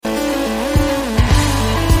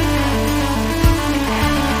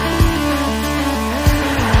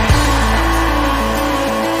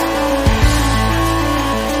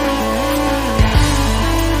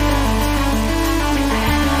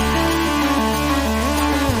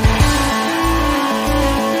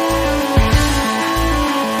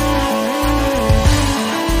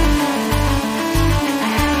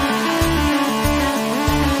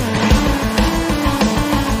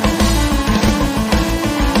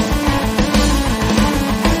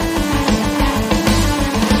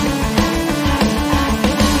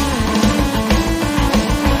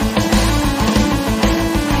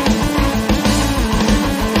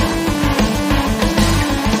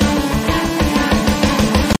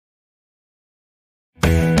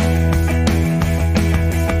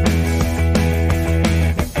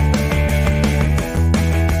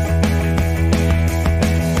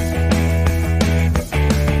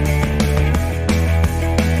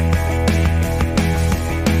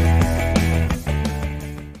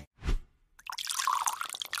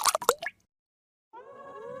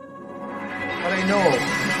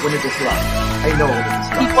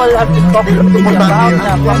I've been talking about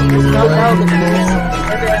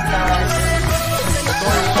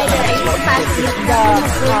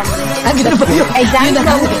ang ganda ba yun? Example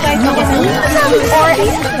na or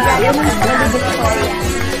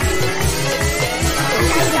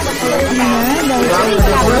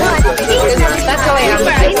that's the way I'm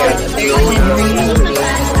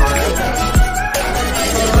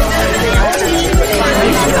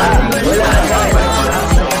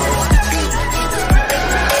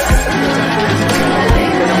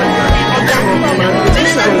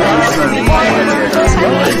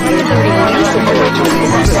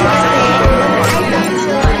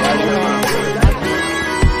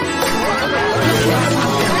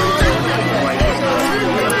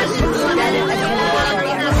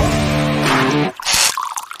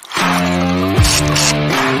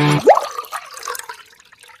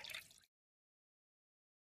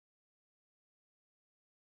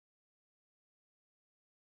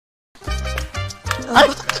Ay!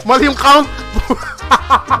 Mali yung count!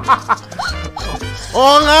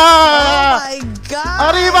 Oo nga! Oh my God!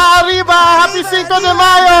 Arriba! Arriba! Happy 5 de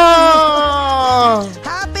Mayo!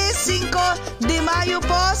 Happy 5 de Mayo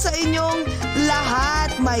po sa inyong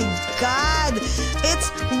lahat! My God! It's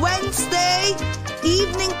Wednesday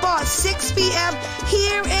evening po, 6 p.m.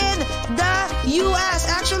 here in the U.S.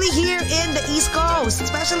 Actually, here in the East Coast,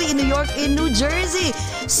 especially in New York, in New Jersey.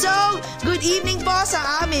 So, good evening po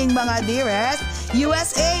sa aming mga dearest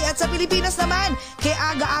USA at sa Pilipinas naman. Kaya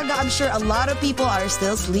aga-aga, I'm sure a lot of people are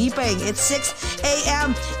still sleeping. It's 6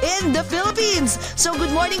 a.m. in the Philippines. So,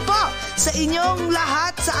 good morning po sa inyong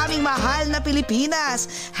lahat sa aming mahal na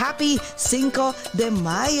Pilipinas. Happy 5 de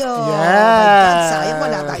Mayo. Yes. Oh my God, sayang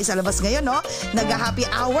wala tayo sa labas ngayon, no? Nag-happy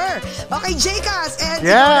hour. Okay, Jcas, and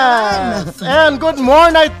yes. And good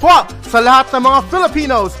morning po sa lahat ng mga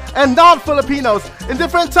Filipinos and non-Filipinos in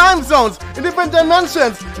different time zones, in different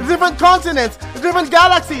dimensions, in different continents, in different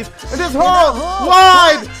galaxies, in this whole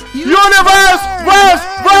wide universe.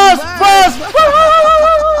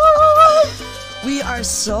 We are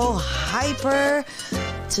so hyper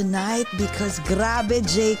tonight because grabe,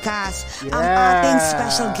 Jcas, ang ating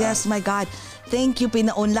special guest, my God. Thank you,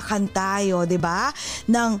 pinaunlakan tayo, di ba?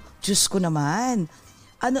 Nang, Diyos ko naman.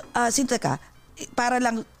 Sinta ka, para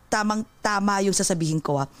lang tamang-tama yung sasabihin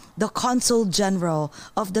ko, the Consul General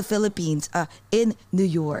of the Philippines in New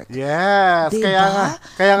York. Yes, diba?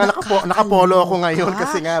 kaya nga nakapolo ako ngayon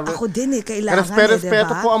kasi nga. Ako din kailangan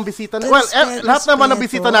respeto po ang bisita. Well, lahat naman ng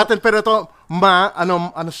bisita natin, pero ito,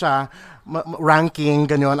 ano siya, ranking,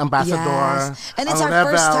 ganyan, ambassador. Yes. And it's our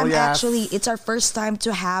first time, actually, it's our first time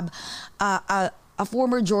to have a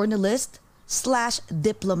former journalist /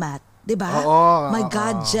 diplomat. Diba? My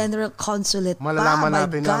God, General Consulate pa. Malalaman My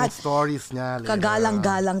natin God. ang stories niya.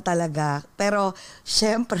 Kagalang-galang talaga. Pero,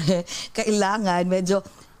 syempre, kailangan medyo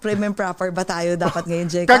prim and proper ba tayo dapat ngayon,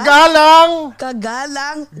 Jeka? Kagalang!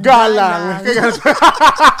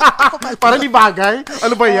 Parang di bagay?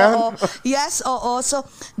 Ano ba yan? Yes, oo. So,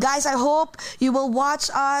 guys, I hope you will watch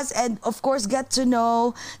us and, of course, get to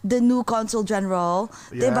know the new Consul General.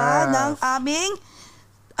 Yes. Diba? Ng aming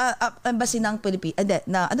embassy ng Pilipinas.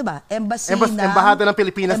 Ano ba? Embahada ng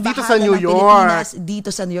Pilipinas dito sa New York. Dito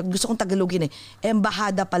sa New York. Gusto kong Tagalogin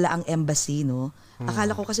Embahada pala ang embassy, no?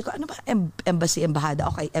 Akala ko kasi, ano ba? Embassy, embahada.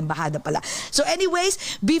 Okay, embahada pala. So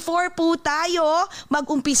anyways, before po tayo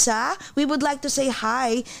mag-umpisa, we would like to say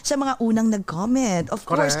hi sa mga unang nag-comment. Of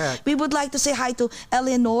course, we would like to say hi to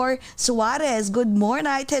Eleanor Suarez. Good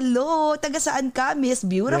morning. Hello. Taga saan ka, Miss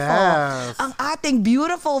Beautiful? Yes. Ang ating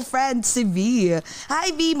beautiful friend, si V.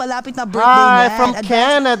 Hi, V. Malapit na birthday niya. Hi, from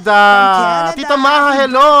Canada. Tita Maha,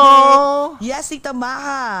 hello. Yes, Tita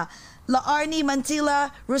Maha. Laarni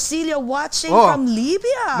Mantilla Rosilio watching from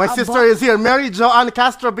Libya. My sister is here. Mary Joanne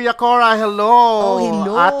Castro Biacora. Hello. Oh,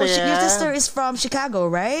 hello. Ate. Your sister is from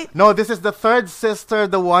Chicago, right? No, this is the third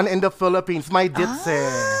sister, the one in the Philippines. My Ditse.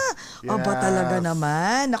 Yes. Aba talaga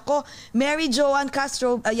naman. Ako, Mary Joanne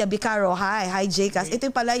Castro Bicaro. Hi, Jcas.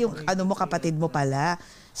 Ito pala yung mo, kapatid mo pala.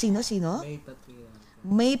 Sino?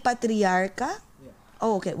 May Patriarca?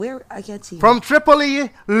 Oh, okay. Where? I can't see. From Tripoli,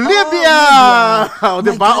 Libya! Oh,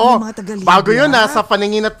 diba? God, bago yun sa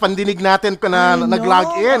paningin at pandinig natin na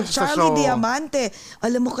nag-log in sa show. Charlie Diamante.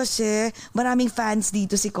 Alam mo kasi, maraming fans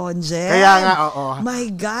dito si Conjen. Kaya nga, My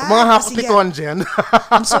God. Mga hapot ni Conjen.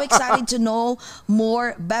 I'm so excited to know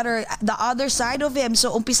better, the other side of him.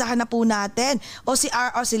 So, umpisahan na po natin.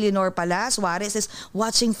 Si Leonor pala, Suarez is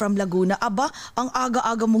watching from Laguna. Aba, ang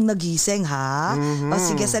aga-aga mong nagising, ha? Mm-hmm.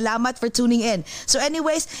 Sige, salamat for tuning in. So,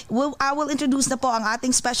 anyways, I will introduce na po ang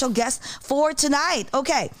ating special guest for tonight.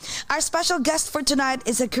 Okay, our special guest for tonight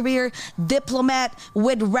is a career diplomat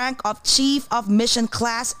with rank of Chief of Mission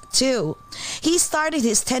Class 2. He started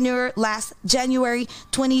his tenure last January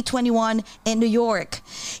 2021 in New York.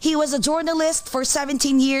 He was a journalist for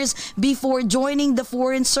 17 years before joining the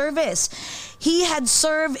Foreign Service. He had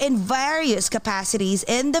served in various capacities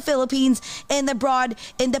in the Philippines and abroad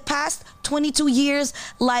in the past 22 years,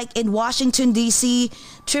 like in Washington, D.C.,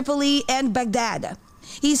 Tripoli, and Baghdad.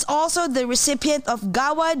 He's also the recipient of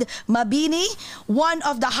Gawad Mabini, one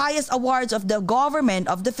of the highest awards of the government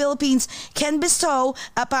of the Philippines can bestow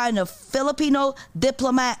upon a Filipino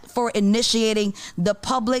diplomat for initiating the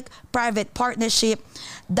public-private partnership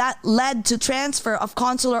that led to transfer of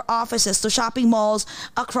consular offices to shopping malls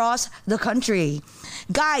across the country.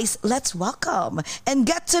 Guys, let's welcome and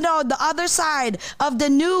get to know the other side of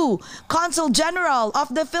the new Consul General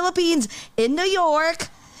of the Philippines in New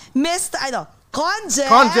York, Mr.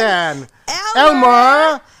 Conjen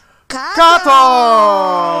Elmer Cato.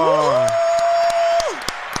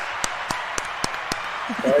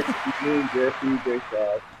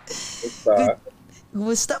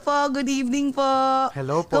 Kumusta po? Good evening po.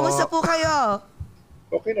 Hello po. Kumusta po kayo?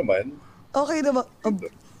 Okay naman. Okay naman.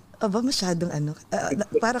 Aba, masyadong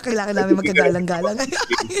para kailangan namin magkagalang-galang.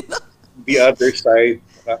 The other side,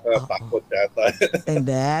 nakakatakot yata. And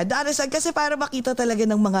then, the other side, kasi para makita talaga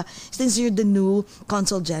ng mga, since you're the new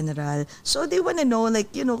Consul General, so they wanna know,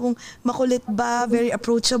 like, kung makulit ba, very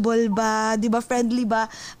approachable ba, di ba, friendly ba,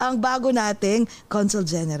 ang bago nating Consul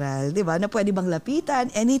General, di ba, na pwede bang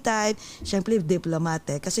lapitan, anytime, syempre, diplomat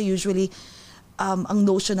kasi usually, ang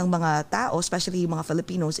notion ng mga tao, especially yung mga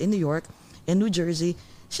Filipinos in New York, in New Jersey,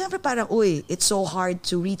 syempre parang, it's so hard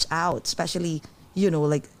to reach out, especially,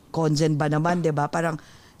 like, Conjen ba naman, di ba? Parang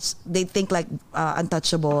they think like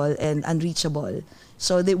untouchable and unreachable.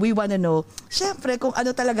 So we wanna know, syempre, kung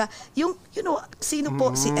ano talaga, sino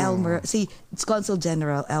po si Elmer, si Consul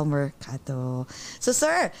General Elmer Cato. So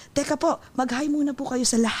sir, teka po, mag-hi muna po kayo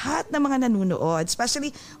sa lahat ng mga nanunood.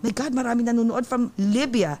 Especially, my God, maraming nanunood from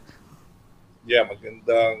Libya. Yeah,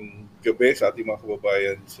 magandang gabi sa ating mga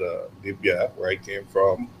kababayan sa Libya, where I came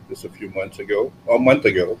from just a month ago.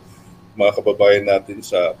 Mga kababayan natin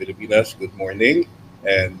sa Pilipinas, good morning.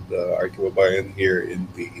 And our kababayan here in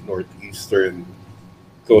the northeastern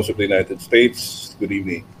coast of the United States, good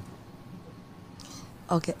evening.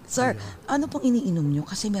 Okay. Sir, ano pong iniinom nyo?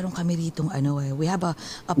 Kasi meron kami ritong we have a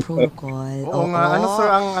protocol. Oo nga, ano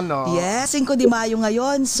sir ang ano? Yes, 5 de Mayo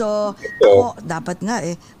ngayon. So, ako, dapat nga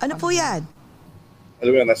Ano po yan?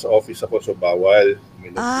 Alam mo, nasa office ako, so bawal.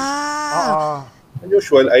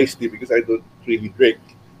 Unusual iced tea because I don't really drink.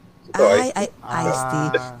 Iced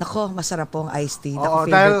tea. Nako, masarap pong iced tea. Oo,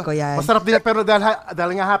 favorite ko yan. Masarap din, pero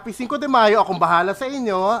dahil nga happy 5 de Mayo, akong bahala sa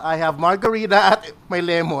inyo. I have margarita at may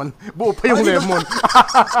lemon. Buo pa yung lemon.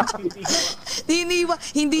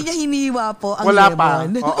 Hindi niya hiniwa po ang Wala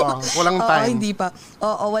lemon. Pa. Oo, walang time. Hindi pa.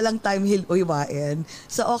 Oo, walang time hiwain.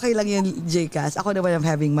 So, okay lang yan, J-Cas. Ako naman I'm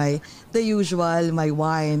having the usual, my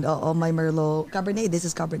wine. Oo, my Merlot. Cabernet. This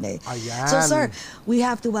is Cabernet. Ayan. So, sir, we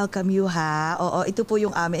have to welcome you, ha? Oo, ito po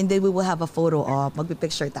yung amin. And then we will have a photo op.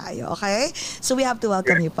 Magpipicture tayo. Okay? So, we have to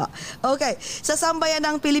welcome you pa. Okay. Sa sambayan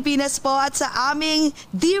ng Pilipinas po at sa aming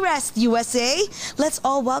dearest USA, let's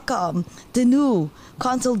all welcome the new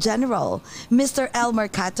Consul General, Mr. Elmer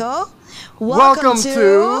Cato. Welcome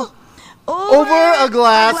to Over a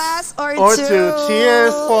glass or two.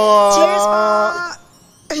 Cheers po! Cheers po!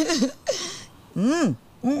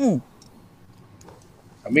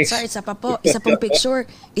 Sir, isa po. Isa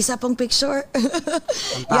pong picture.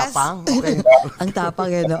 Ang tapang? Yes. Okay. Ang tapang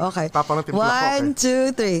okay. Tapang ng timpla. 1, 2,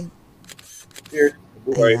 3. Cheers.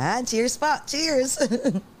 Ayan, cheers pa. Cheers.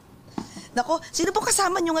 Nako, sino pong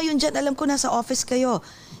kasama nyo ngayon dyan? Alam ko nasa office kayo.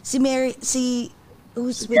 Si Mary,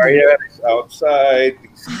 who's with Marian is outside.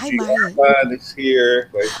 Hi, Si Marian. Arman is here.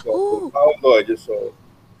 Paolo, I just saw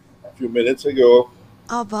a few minutes ago.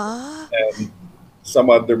 Aba. And some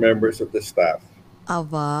other members of the staff.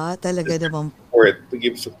 Aba, talaga naman. To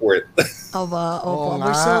give support. Aba, Oo opo.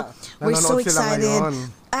 nga. We're so Nanonood sila excited.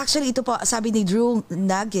 ngayon. Actually, ito po, sabi ni Drew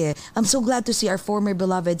Nage, I'm so glad to see our former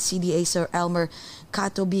beloved CDA Sir Elmer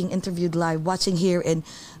Cato being interviewed live, watching here in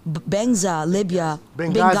Benghazi, Libya.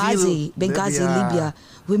 Benghazi, Libya.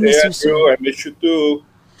 We miss you, sir. Drew, I miss you too.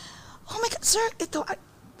 Oh my God, sir, ito,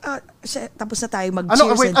 tapos na tayo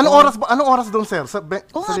mag-cheers. Anong oras doon, sir? Sa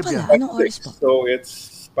Libya? Pala, anong oras po? So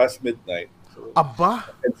it's past midnight. So,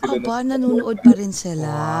 Aba? Nanonood pa rin sila.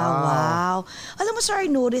 Wow. Alam mo, sir, I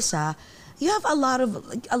notice, you have a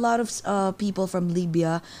lot of people from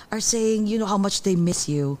Libya are saying, how much they miss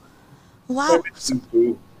you. Wow. So,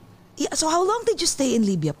 72. yeah, so how long did you stay in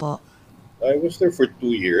Libya po? I was there for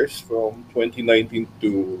 2 years, from 2019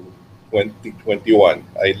 to 2021.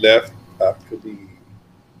 I left actually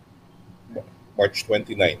March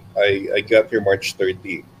 29. I got here March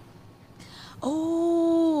 30.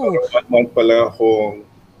 Oh, Parang 1 month pa lang akong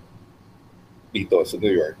dito sa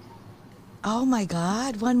New York. oh my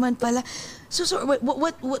God, 1 month pala. So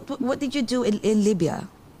what did you do in Libya?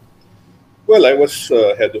 Well, I was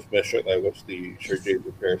head of mission. I was the Sergeant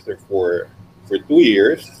affairs there for 2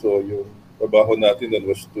 years. So yung trabaho natin nun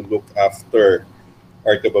was to look after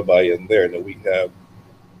our kababayan there. Now, we have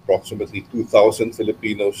approximately 2,000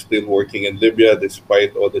 Filipinos still working in Libya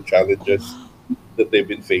despite all the challenges that they've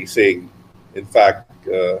been facing. In fact,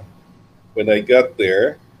 when I got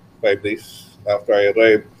there, 5 days after I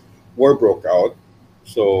arrived, war broke out.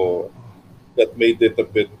 So that made it a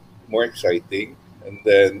bit more exciting. And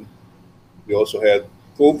then we also had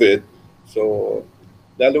COVID. So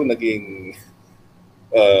lalong naging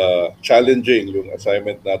challenging yung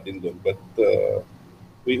assignment natin doon. But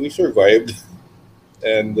we survived.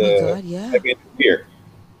 And Oh my God, yeah. I made it here.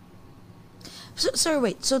 So, sir,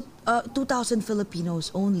 wait. So, 2,000 Filipinos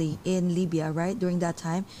only in Libya, right? During that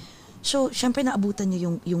time. So, syempre naabutan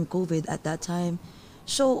niyo yung COVID at that time.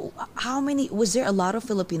 So, how many, was there a lot of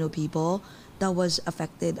Filipino people that was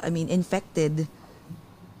affected, I mean, infected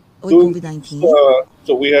with Doon, COVID-19?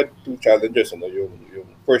 so we had two challenges. Ano, yung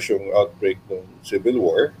first, yung outbreak ng Civil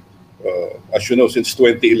War. As you know, since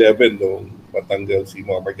 2011, nung matanggal si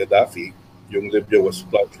Muammar Gaddafi, yung Libya was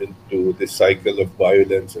plunged into this cycle of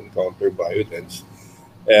violence and counter-violence.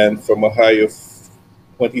 And from a high of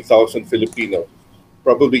 20,000 Filipinos,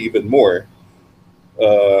 probably even more,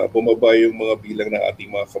 bumaba yung mga bilang ng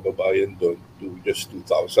ating mga kababayan doon to just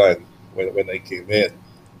 2,000 when I came in.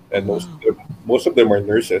 And most of them are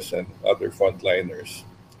nurses and other frontliners.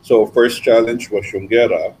 So first challenge was yung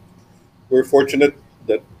gera. We're fortunate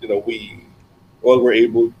that we all were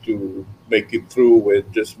able to make it through with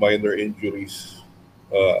just minor injuries.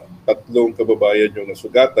 Tatlong kababayan yung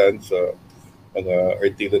nasugatan sa mga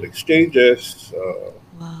artillery exchanges,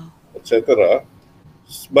 Wow. etc.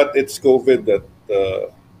 But it's COVID that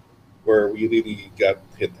where we really got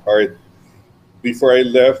hit hard. Before I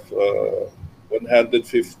left, 150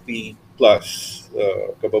 plus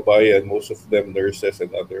kababayan, most of them nurses and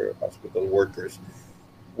other hospital workers,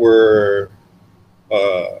 were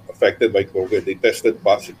affected by COVID. They tested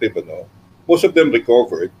positive. Most of them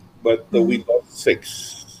recovered, but we lost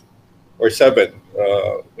 6 or 7.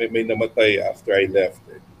 May namatay after I left,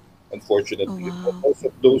 unfortunately. Oh, wow. Most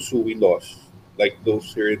of those who we lost, like those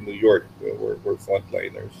here in New York, were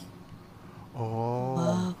frontliners. Oh.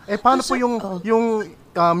 Wow. Paano So, po yung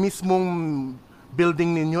oh. mismong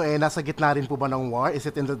building ninyo nasa gitna rin po ba ng war? Is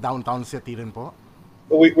it in the downtown city rin po?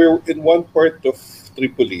 So we're in one part of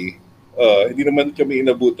Tripoli. Hindi naman kami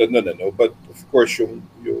inabutan nun, but of course yung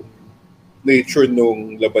nature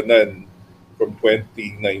nung labanan from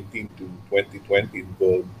 2019 to 2020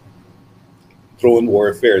 involved drone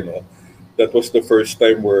warfare. That was the first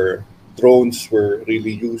time where drones were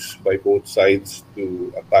really used by both sides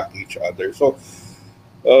to attack each other. So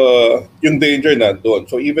yung danger nandun.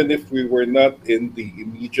 So even if we were not in the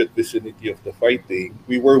immediate vicinity of the fighting,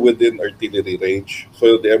 we were within artillery range.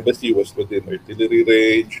 So the embassy was within artillery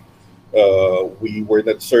range. We were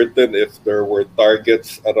not certain if there were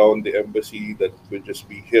targets around the embassy that could just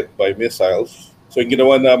be hit by missiles. So yung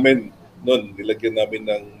ginawa namin noon, nilagyan namin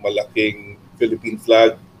ng malaking Philippine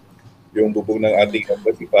flag yung bubong ng ating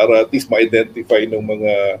embassy para at least ma-identify ng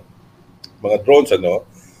mga drones.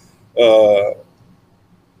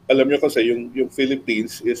 Alam nyo kasi yung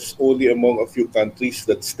Philippines is only among a few countries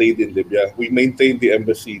that stayed in Libya. We maintained the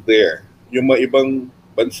embassy there. Yung mga ibang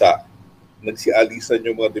bansa, nagsialisan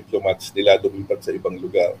yung mga diplomats nila, lumipat sa ibang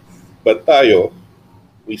lugar. But tayo,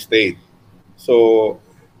 we stayed. So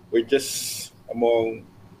we're just among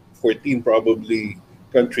 14 probably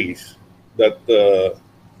countries that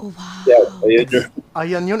Oh, wow.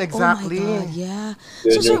 Ayan yun, exactly. Oh my God, yeah.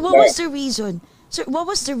 Then So, sir, your what was plan. the reason? Sir, what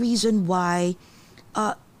was the reason why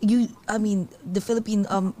the Philippine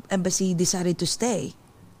embassy decided to stay?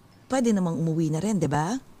 Pwede namang umuwi na rin, di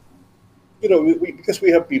ba? Because we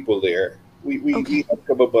have people there. We Okay. have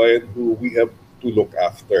kababayan who we have to look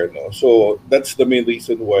after. So that's the main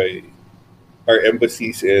reason why our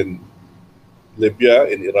embassies in Libya,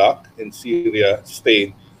 in Iraq, in Syria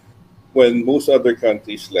stayed when most other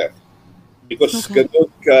countries left. Because Okay.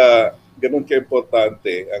 ganun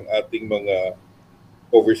ka-importante ang ating mga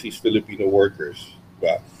overseas Filipino workers.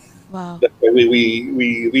 Diba? Wow. That's why we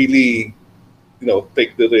really,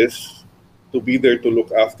 take the risk to be there to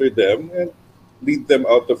look after them. And lead them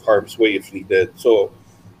out of harm's way if needed. So,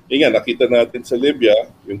 yun nga, nakita natin sa Libya,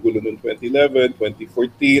 yung gulo noong 2011,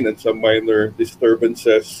 2014, and some minor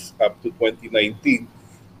disturbances up to 2019,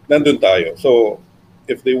 nandun tayo. So,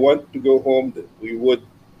 if they want to go home, we would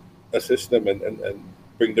assist them and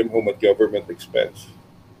bring them home at government expense.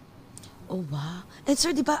 Oh, wow. And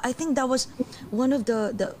sir, di ba, I think that was one of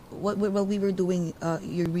while we were doing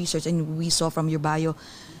your research and we saw from your bio,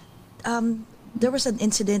 there was an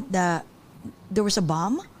incident that there was a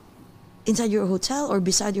bomb inside your hotel or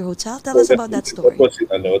beside your hotel. Tell us about that story.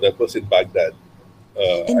 That was in Baghdad.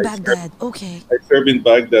 In Baghdad, okay. I served in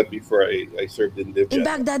Baghdad before I served in Libya. In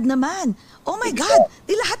Baghdad naman. Oh my God,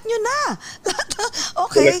 di lahat nyo na.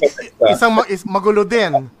 Okay. Is magulo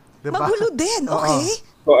din. Diba? Magulo din, okay.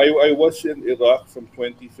 So I was in Iraq from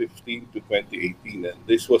 2015 to 2018, and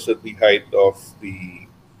this was at the height of the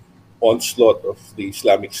onslaught of the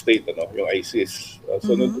Islamic State, yung ISIS.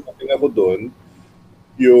 So nung dumating ako doon,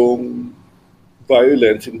 yung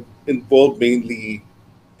violence involved mainly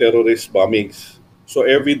terrorist bombings. So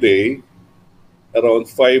every day, around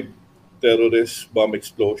 5 terrorist bomb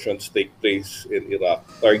explosions take place in Iraq,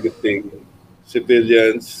 targeting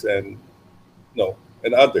civilians and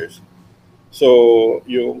others. So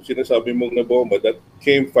yung sinasabi mong na bomba, that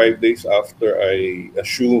came 5 days after I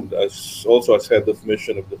assumed as head of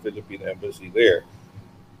mission of the Philippine Embassy there.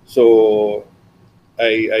 So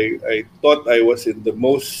I thought I was in the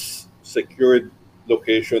most secured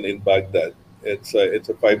location in Baghdad. It's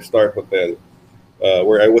a 5-star hotel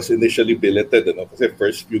where I was initially billeted, kasi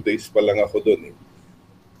first few days pa lang ako doon.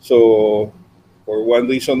 So for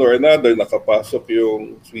one reason or another, nakapasok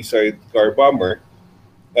yung suicide car bomber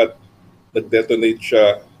at nag-detonate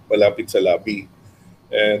siya malapit sa lobby.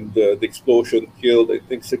 And the explosion killed, I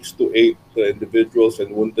think, 6 to 8 individuals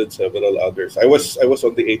and wounded several others. I was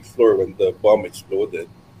on the 8th floor when the bomb exploded.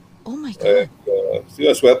 Oh my God. And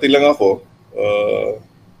swerte lang ako.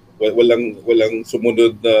 Walang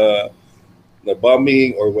sumunod na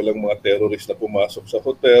bombing or walang mga terrorists na pumasok sa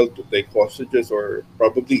hotel to take hostages or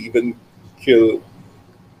probably even kill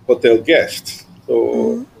hotel guests.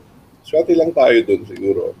 So, swerte lang tayo dun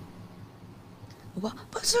siguro. Wow.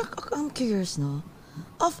 But sir, I'm curious, no?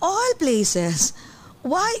 Of all places,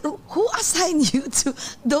 who assigned you to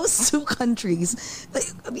those two countries?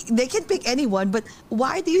 They can pick anyone, but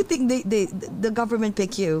why do you think the government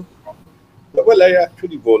pick you? Well, I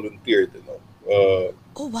actually volunteered, Oh,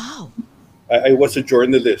 wow. I was a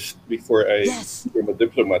journalist before I Yes. became a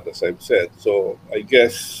diplomat, as I've said. So I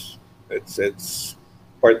guess it's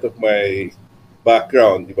part of my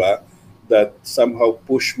background, di ba? That somehow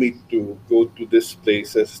pushed me to go to these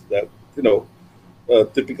places that,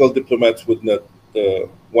 typical diplomats would not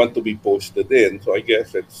want to be posted in. So I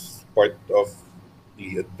guess it's part of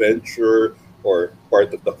the adventure or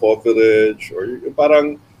part of the coverage or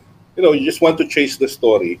parang, you just want to chase the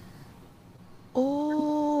story.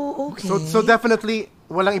 Oh, okay. So definitely,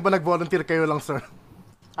 walang iba nag-volunteer, kayo lang, sir.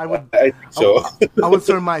 I think so. I would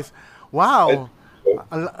surmise. Wow.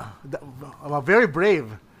 Very brave.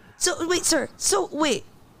 So wait, sir. So may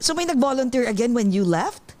nag-volunteer again when you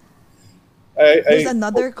left? There's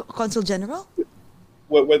another consul general?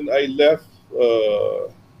 When I left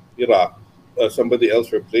Iraq, somebody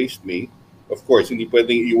else replaced me. Of course, hindi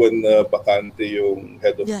pwedeng iwan na bakante yung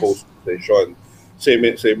head of post station. Same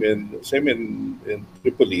in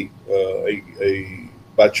Tripoli. A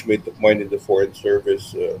batchmate of mine in the Foreign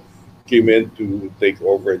Service came in to take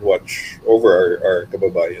over and watch over our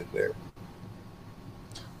kababayan there.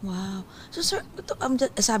 Wow. So, sir,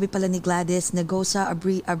 sabi pala ni Gladys Negosa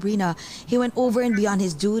Abrina, he went over and beyond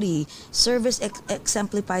his duty. Service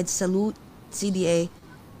exemplified, salute, CDA,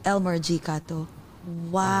 Elmer G. Cato.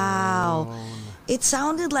 Wow. It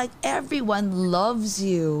sounded like everyone loves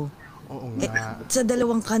you. Oo nga. Sa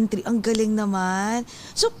dalawang country, ang galing naman.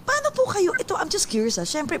 So, paano po kayo, I'm just curious,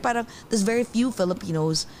 syempre parang there's very few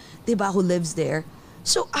Filipinos, diba, who lives there.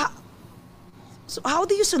 So how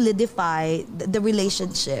do you solidify the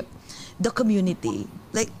relationship, the community?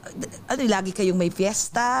 Like, lagi kayong may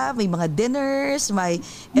fiesta, may mga dinners, may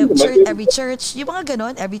every church, yung mga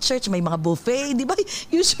ganon, every church may mga buffet, di ba?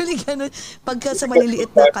 Usually ganon, pagka sa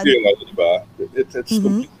maliliit na country. It's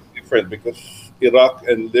completely different because Iraq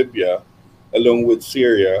and Libya, along with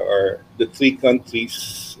Syria, are the 3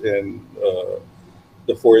 countries in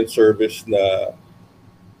the Foreign Service na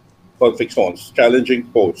conflict zones, challenging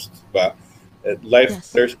posts, ba?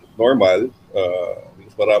 Life there's normal,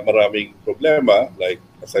 because maraming problema, like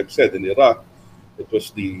as I've said in Iraq, it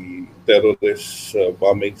was the terrorist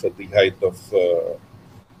bombings at the height of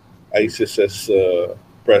ISIS's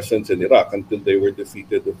presence in Iraq until they were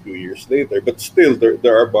defeated a few years later. But still,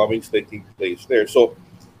 there are bombings taking place there. So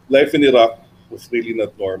life in Iraq was really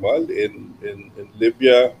not normal. In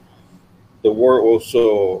Libya, the war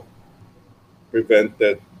also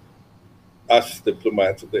prevented us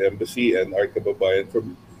diplomats at the embassy and our kababayan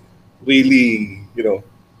from really,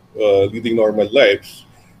 leading normal lives.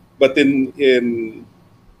 But in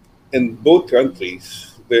both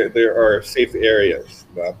countries, there are safe areas.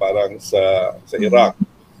 Parang sa Iraq,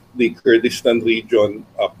 the Kurdistan region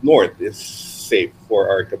up north is safe for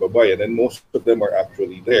our kababayan, and most of them are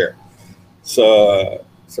actually there.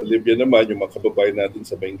 Sa Libya naman, yung mga kababayan natin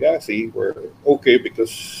sa Benghazi were okay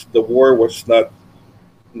because the war was not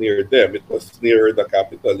near them. It was near the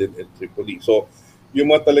capital in Tripoli. So, yung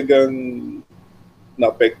mga talagang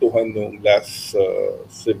naapektuhan nung last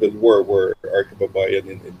civil war were our kababayan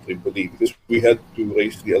in Tripoli, because we had to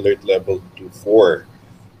raise the alert level to 4.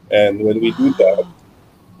 And when we do that,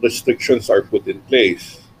 restrictions are put in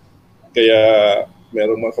place. Kaya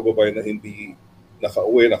merong mga kababayan na hindi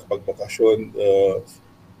nakauwi, nakapagbakasyon,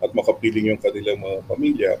 at makapiling yung kanilang mga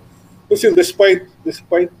pamilya. Kasi despite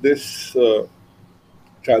this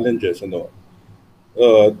challenges,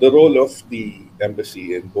 the role of the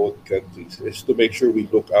embassy in both countries is to make sure we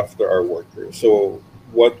look after our workers. So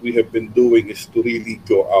what we have been doing is to really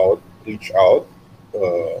go out, reach out,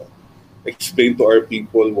 explain to our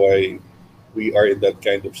people why we are in that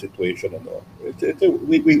kind of situation.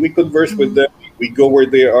 We converse with them. We go where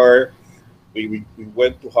they are. We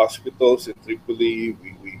went to hospitals in Tripoli.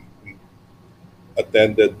 We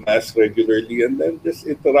attended mass regularly, and then just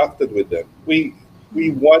interacted with them. We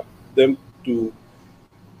want them to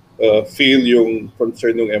feel yung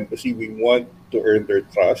concern ng embassy. We want to earn their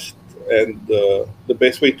trust, and the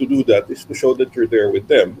best way to do that is to show that you're there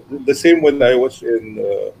with them. The same when I was in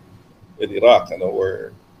Iraq,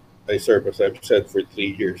 where I served, as I've said, for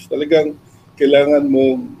 3 years. Talagang kailangan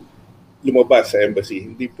mong lumabas sa embassy.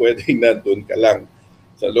 Hindi pwedeng nandun ka lang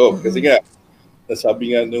sa loob. Kasi nga,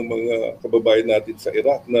 nasabi nga ng mga kababayan natin sa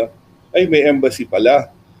Iraq na, ay, may embassy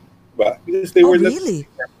pala. Diba? Because they were really?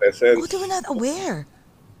 not present. Oh, they were not aware.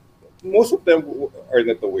 Most of them are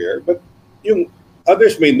not aware, but yung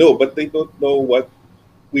others may know, but they don't know what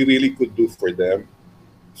we really could do for them.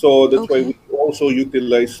 So that's why we also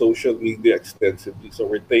utilize social media extensively. So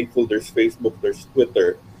we're thankful there's Facebook, there's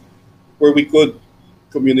Twitter, where we could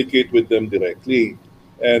communicate with them directly.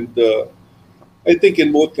 And I think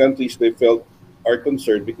in both countries they felt our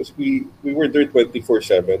concern, because we were there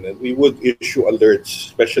 24/7, and we would issue alerts,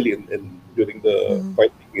 especially during the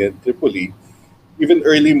fighting in Tripoli. Even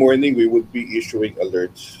early morning, we would be issuing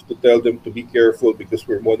alerts to tell them to be careful because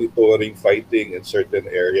we're monitoring fighting in certain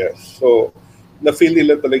areas. So, na-feel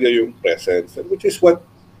nila talaga yung presence, and which is what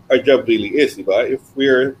our job really is, di ba? If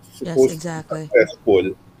we're supposed to be successful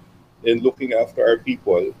in looking after our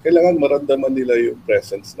people, kailangan maramdaman nila yung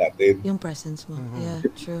presence natin. Yung presence mo. Yeah,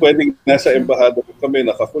 true. Pwedeng nasa embahada kami,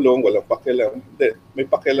 nakakulong, walang pakialam. Hindi, may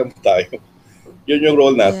pakialam tayo. Yun yung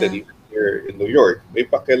role natin here in New York. May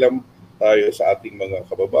pakialam tayo sa ating mga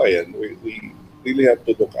kababayan. We really have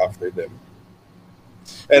to look after them.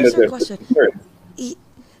 And sir, question.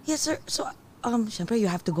 Yes, sir. So, syempre,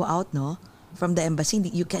 you have to go out, no? From the embassy.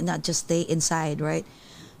 You cannot just stay inside, right?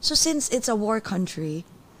 So, since it's a war country,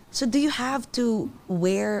 so do you have to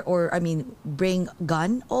bring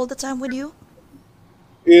gun all the time with you?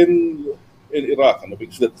 In Iraq,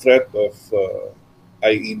 because the threat of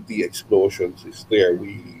IED explosions is there,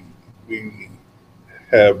 we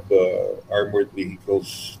have armored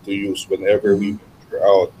vehicles to use whenever we venture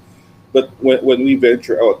out. But when we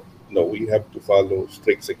venture out, we have to follow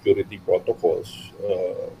strict security protocols.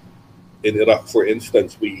 In Iraq, for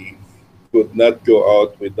instance, we could not go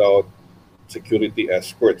out without security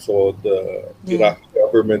escort. So the Iraqi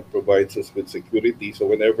government provides us with security.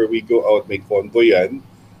 So whenever we go out, may convoy yan,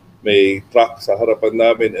 may truck sa harapan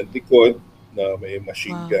namin and likod na may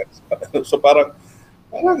machine guns. So parang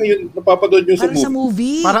yun, napapanood nyo sa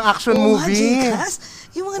movie. Parang action movie.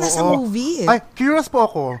 Yung mga nasa movie. Ay, curious po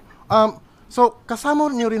ako. So,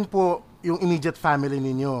 kasama niyo rin po yung immediate family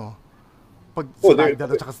ninyo pag sa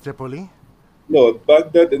Baghdad at saka sa Tripoli? No,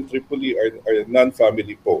 Baghdad and Tripoli are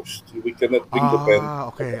non-family posts. We cannot bring the pen.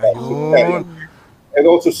 Okay. Ayun. And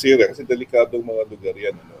also Syria, kasi delikadong mga lugar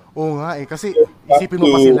yan. Oo nga kasi isipin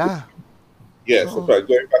mo pa sila. Yes, that's right.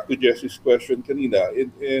 Going back to Jesse's question kanina,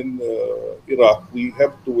 in Iraq, we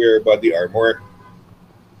have to wear body armor.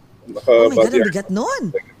 Oh my God, ang bigat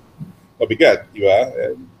nun. Mabigat, di ba?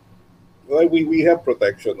 And we have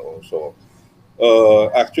protection also.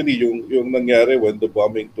 Actually, yung nangyari when the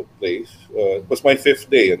bombing took place, it was my fifth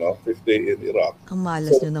day, fifth day in Iraq. Ang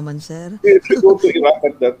malas nyo naman, sir. If you go to Iraq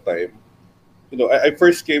at that time, I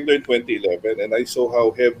first came there in 2011 and I saw how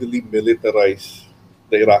heavily militarized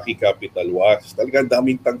the Iraqi capital was. Talagang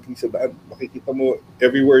daming tangking sa daan. Makikita mo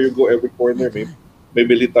everywhere you go, every corner, may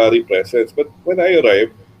military presence. But when I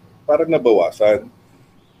arrived, parang nabawasan.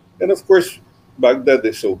 And of course, Baghdad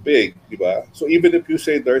is so big, di ba? So even if you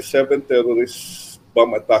say there are 7 terrorist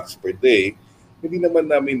bomb attacks per day, hindi naman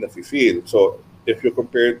namin nafe-feel. So if you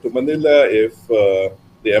compare it to Manila, if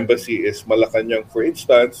the embassy is Malacanang, for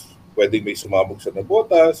instance, pwedeng may sumabog sa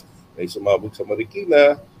Navotas, may sumabog sa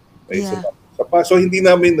Marikina, may sumabog sa Paso. Hindi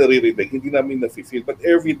namin naririnig, hindi namin nafe-feel. But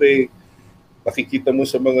every day, nakikita mo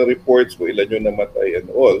sa mga reports mo ilan yung namatay and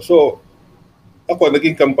all. So ako,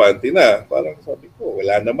 naging kampante na. Parang sabi ko,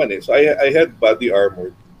 wala naman eh. So I had body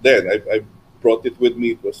armor. Then, I brought it with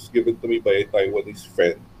me. It was given to me by a Taiwanese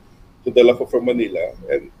friend. So, dala ko from Manila.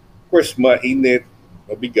 And, of course, mainit,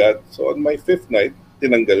 mabigat. So, on my 5th night,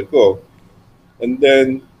 tinanggal ko. And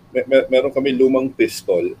then, meron kami lumang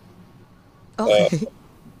pistol. Okay.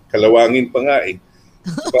 Kalawangin pa nga eh.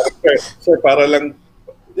 Sir, para lang,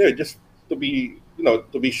 just to be,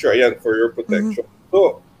 to be sure, yan, for your protection.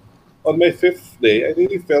 So, on my 5th day, I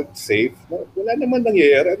really felt safe. Wala naman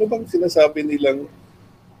nangyayari. Ano bang sinasabi nilang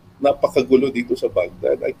napakagulo dito sa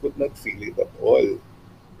Baghdad? I could not feel it at all.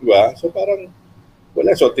 Diba? So parang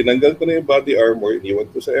wala. So tinanggal ko na yung body armor, iniwan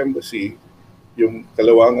ko sa embassy. Yung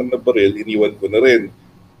kalawangan na baril, iniwan ko na rin.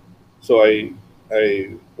 So I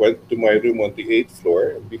went to my room on the 8th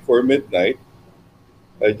floor. And before midnight,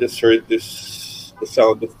 I just heard the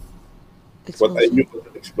sound of what I knew was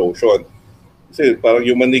an explosion. Kasi parang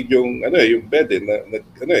yung manig yung bed di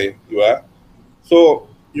ba? So,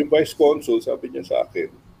 yung vice consul sabi niya sa akin,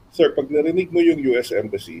 "Sir, pag narinig mo yung US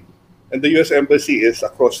Embassy," and the US Embassy is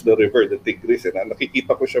across the river, the Tigris, and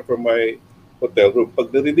nakikita ko siya from my hotel room.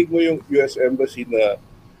 Pag narinig mo yung US Embassy na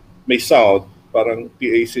may sound, parang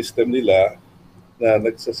PA system nila na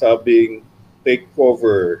nagsasabing, "Take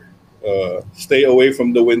cover, stay away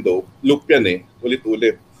from the window." Loop yan eh,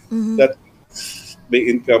 ulit-ulit. That may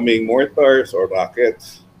incoming mortars or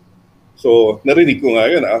rockets. So, narinig ko nga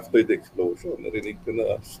yun after the explosion. Narinig ko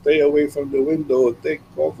na, "Stay away from the window, take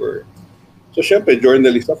cover." So, syempre,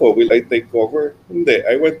 journalist ako. Will I take cover? Hindi.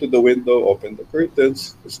 I went to the window, opened the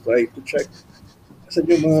curtains, was trying to check. Asan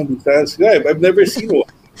yung mga missiles? I've never seen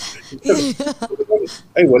one.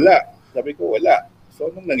 Ay, wala. Sabi ko, wala. So,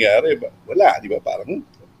 anong nangyari? Wala, di ba? Parang,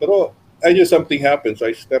 pero I knew something happened. So,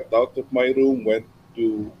 I stepped out of my room, went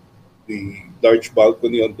to the large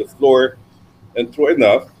balcony on the floor, and true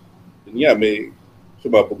enough, may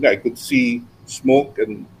sumabog na. I could see smoke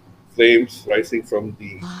and flames rising from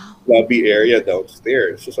the lobby area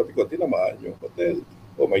downstairs. So sabi ko, tinamaan yung hotel.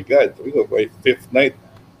 Oh my God, sabi ko, my 5th night.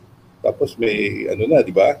 Tapos may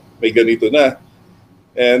di ba? May ganito na.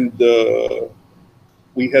 And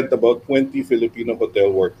we had about 20 Filipino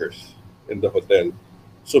hotel workers in the hotel.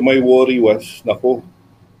 So my worry was, nako,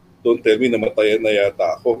 don't tell me namatayan na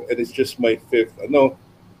yata ako. And it's just my 5th.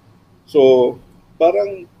 So,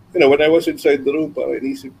 parang, when I was inside the room, parang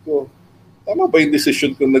inisip ko, tama ba yung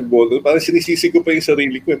decision ko nag-volunteer? Parang sinisisi ko pa yung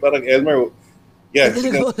sarili ko. Parang, Elmer,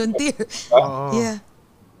 volunteer.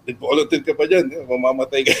 Nag-volunteer ka pa dyan.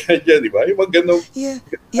 Mamamatay ka dyan, di ba? Yung mga ganong...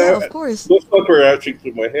 Yeah, of course. Those thoughts were rushing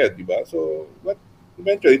through my head, di ba? So, but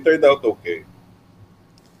eventually, it turned out okay.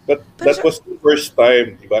 But that was the first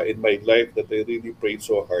time, diba, in my life that I really prayed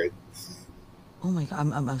so hard. Oh my God,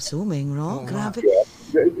 I'm assuming, no? Grabe. Yeah.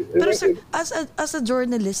 Pero sir, as a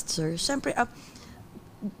journalist, sir, syempre,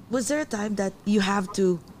 was there a time that you have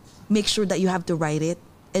to make sure that you have to write it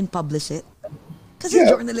and publish it? Kasi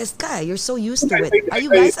journalist ka, you're so used to it. Are you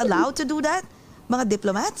guys allowed to do that? Mga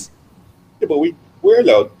diplomats? Yeah, but we're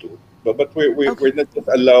allowed to. But we're not just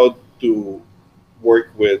allowed to work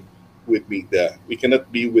with media. We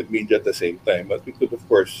cannot be with media at the same time, but we could, of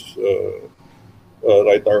course,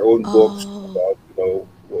 write our own books about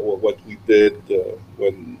what we did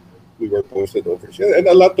when we were posted overseas. And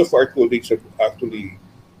a lot of our colleagues have actually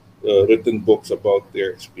written books about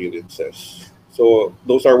their experiences. So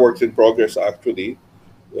those are works in progress. Actually,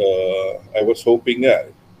 I was hoping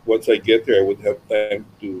once I get there, I would have time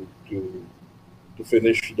to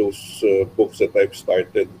finish those books that I've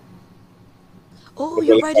started. Oh,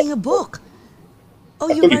 you're writing a book.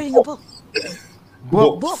 You're writing a book.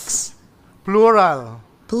 Books. Plural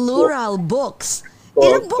books. So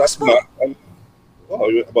Ilang books po?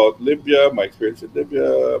 About Libya, my experience in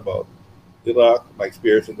Libya, about Iraq, my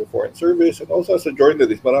experience in the Foreign Service, and also as a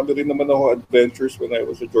journalist. Marami rin naman ako adventures when I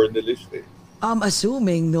was a journalist. I'm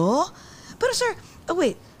assuming, no? Pero sir,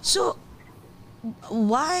 wait. So,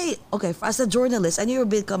 why? Okay, as a journalist, and you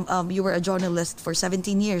were a journalist for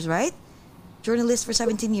 17 years, right? Journalist for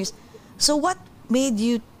 17 years. So, what made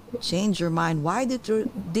you change your mind? Why did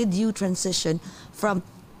you transition from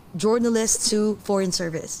journalist to foreign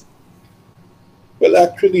service? Well,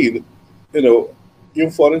 actually, yung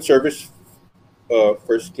foreign service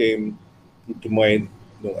first came to mind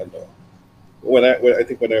no ano. I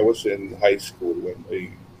think when I was in high school, when a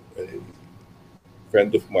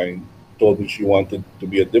friend of mine told me she wanted to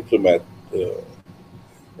be a diplomat,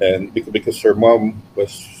 and because her mom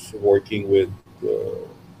was working with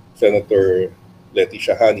Senator Letty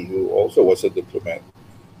Shahani, who also was a diplomat.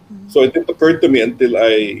 So it didn't occur to me until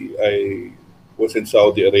I was in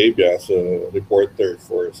Saudi Arabia as a reporter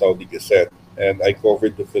for Saudi Gazette, and I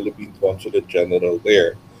covered the Philippine Consulate General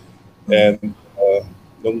there. And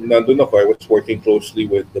nung nandun ako, I was working closely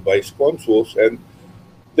with the vice consuls, and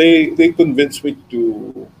they convinced me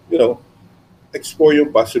to, explore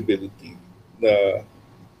yung possibility na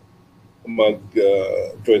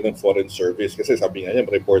mag-join ng foreign service. Kasi sabi nga niya,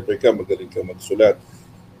 reporter ka, magaling ka magsulat.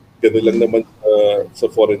 Ganun lang naman sa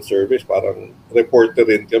foreign service, parang reporter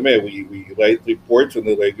rin kami. We write reports on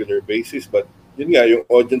a regular basis, but yun nga, yung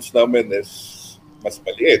audience namin is mas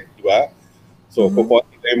maliit, di ba? So, kung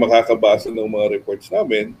konti tayo makakabasa ng mga reports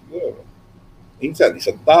namin, minsan,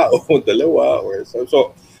 isang tao, dalawa, or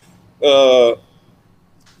so.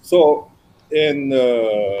 In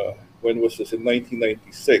when was this? In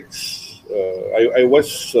 1996, I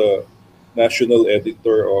was national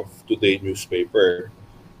editor of Today newspaper,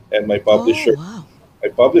 and my publisher,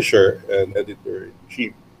 and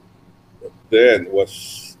editor-in-chief then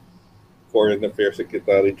was Foreign Affairs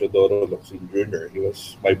Secretary Teodoro Locsin Jr. He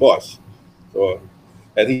was my boss. So,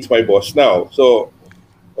 and he's my boss now. So,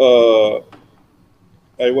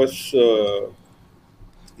 I was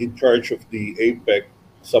in charge of the APEC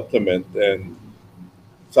supplement, and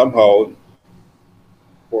somehow,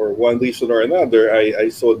 for one reason or another, I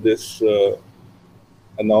saw this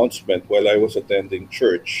announcement while I was attending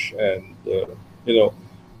church, and hindi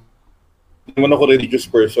naman ako religious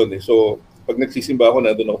person eh. So, pag nagsisimba ako,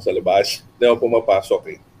 nandun ako sa labas. Hindi ako pumapasok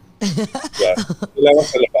eh. Diba? Wala ako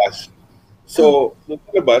sa labas. So, nung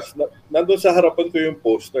sa labas, nandun sa harapan ko yung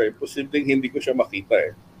poster. Posibleng hindi ko siya makita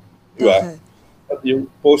eh. Diba? Okay. At yung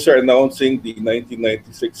poster announcing the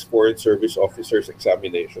 1996 Foreign Service Officers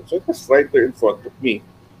Examination. So, it was right there in front of me.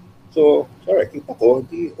 So, sorry, kita ko,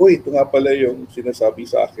 ito nga pala yung sinasabi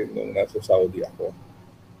sa akin nung nasa Saudi ako.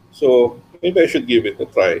 So, maybe I should give it a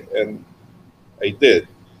try. And I did.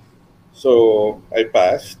 So, I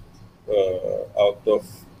passed out of,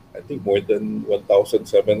 I think, more than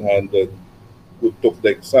 1,700 who took the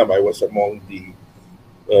exam. I was among the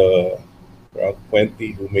around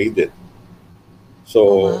 20 who made it.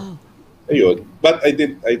 So, ayun. But I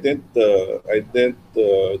didn't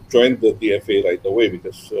join the DFA right away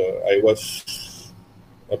because I was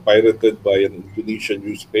pirated by an Indonesian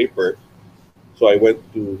newspaper. So I went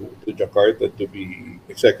to Jakarta to be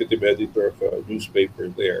executive editor of a newspaper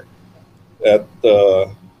there. At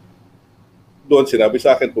doon sinabi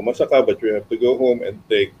sa akin, pumasa ka, but you have to go home and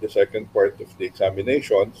take the second part of the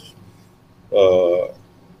examinations.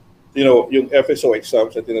 Yung FSO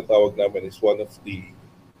exams na tinatawag namin is one of the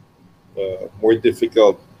more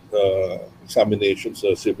difficult examinations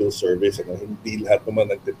sa civil service. Hindi lahat naman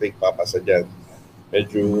nagtitake papasa dyan.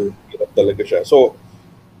 Medyo hirap talaga siya. So,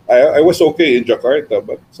 I was okay in Jakarta,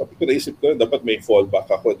 but sabi ko, naisip ko, dapat may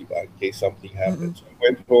fallback ako, di ba, in case something happens. So I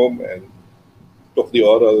went home and took the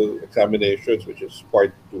oral examinations, which is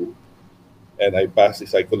part 2. And I passed the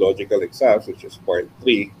psychological exams, which is part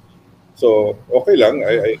 3. So, okay lang.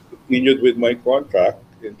 I continued with my contract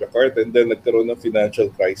in Jakarta, and then nagkaroon ng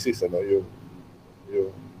financial crisis, yung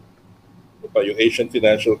Asian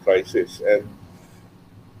financial crisis. And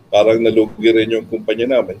parang nalugi rin yung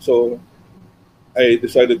kumpanya namin. So, I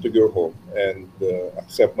decided to go home and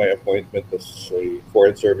accept my appointment as a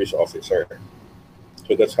foreign service officer.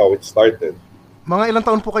 So that's how it started. Mga ilang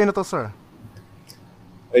taon po kayo na to, sir?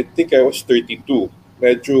 I think I was 32.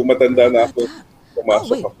 Medyo matanda na ako.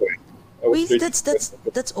 Pumasok ako eh. Wait,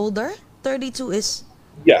 that's older? 32 is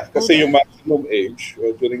Yeah, kasi older? yung maximum age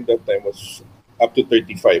during that time was up to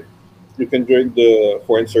 35. You can join the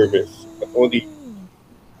foreign service, but only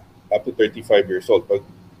up to 35 years old. Pag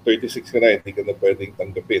 36 ka na, hindi ka na pwedeng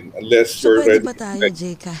tanggapin. Unless So, you're pwede ready. ba tayo,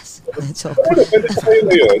 JCAS? Pwede pa tayo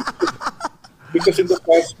ngayon. Because in the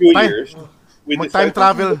past few years, we Mag-time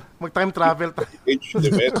decided travel. age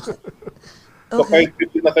limit. So kahit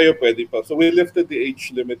 50 na kayo, pwede pa. So we lifted the age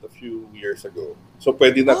limit a few years ago. So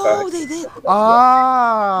pwede na Oh, kahit. they did.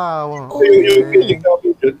 Wow. So yung feeling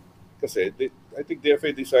namin dyan, kasi, I think the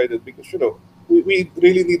FA decided because, we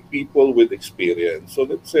really need people with experience. So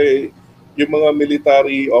let's say, yung mga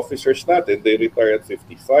military officers natin, they retire at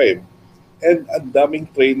 55. And ang daming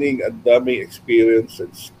training, ang daming experience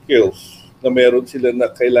and skills na meron sila na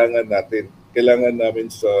kailangan namin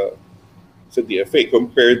sa DFA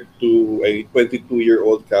compared to a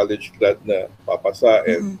 22-year-old college grad na papasa.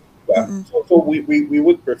 And so we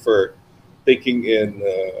would prefer taking in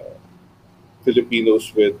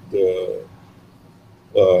Filipinos with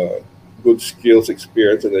good skills,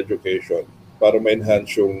 experience, and education para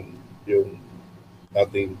ma-enhance yung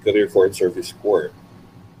ating career foreign service corps.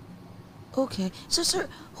 Okay. So, sir,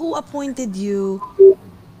 who appointed you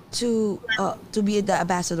to be the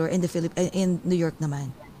ambassador in in New York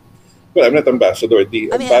naman? Well, I'm not ambassador.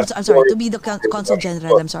 I'm sorry, to be the consul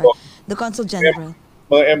general. I'm sorry, the consul general.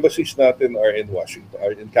 Mga embassies natin are in Washington,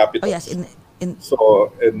 are in capitals. Oh yes, in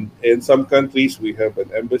So in some countries we have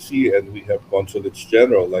an embassy and we have consulates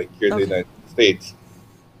general, like here in the United States.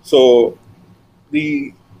 So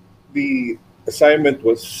the assignment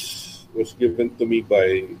was given to me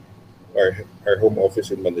by our home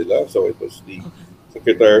office in Manila. So it was the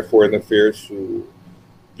Secretary of Foreign Affairs who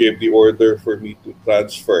gave the order for me to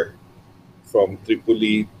transfer from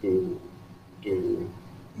Tripoli to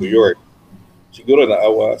New York. Siguro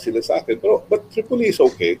naawa sila sa akin, but Tripoli is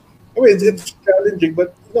okay. I mean, it's challenging,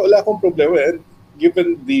 but wala akong problema. And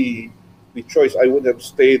given the choice, I would have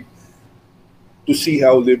stayed to see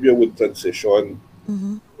how Libya would transition.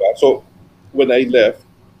 So when I left,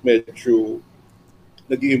 medyo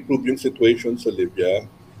nag-improve yung situation sa Libya.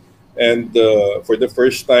 And for the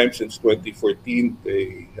first time since 2014,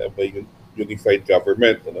 they have a unified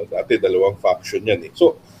government. Dati dalawang faction yan eh.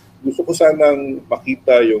 So gusto ko sanang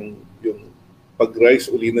makita yung pag-rise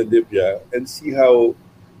uli ng Libya and see how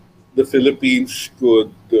the Philippines could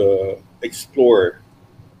explore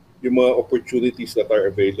yung mga opportunities that are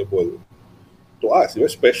available to us,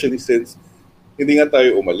 especially since hindi nga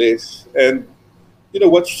tayo umalis. And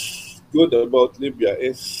what's good about Libya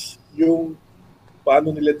is yung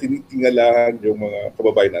paano nila tinitingalahan yung mga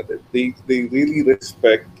kababayan natin. They really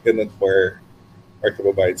respect and admire our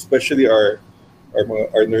kababayan, especially our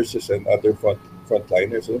nurses and other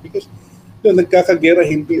frontliners. Because nagkakagera,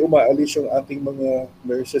 hindi umaalis yung ating mga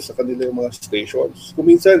nurses sa kanilang mga stations.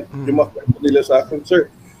 Kuminsan, yung mga kwento nila sa akin, sir,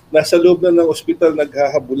 nasa loob na ng ospital,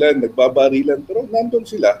 naghahabulan, nagbabarilan, pero nandun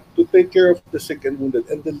sila to take care of the sick and wounded.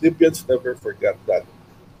 And the Libyans never forgot that.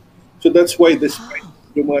 So that's why despite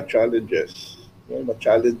yung mga challenges,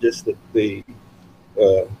 that they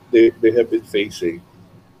have been facing,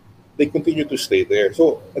 they continue to stay there.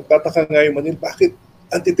 So nagtataka nga yung Manila, bakit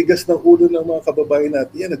ang titigas ng ulo ng mga kababayan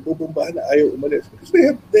natin yan, nagbubombahan na ayaw umalis? Because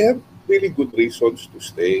they have really good reasons to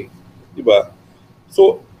stay. Diba?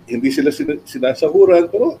 So hindi sila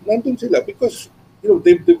sinasahuran, pero nandun sila because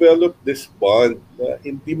they've developed this bond na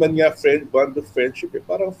hindi man nga bond of friendship,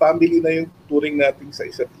 parang family na yung turing natin sa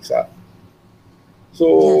isa't isa.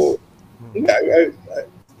 So,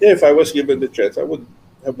 if I was given the chance, I would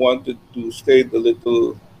have wanted to stay a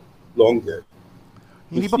little longer.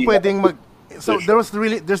 Hindi pa pwedeng So there's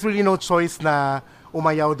really no choice na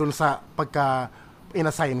umayaw dun sa pagka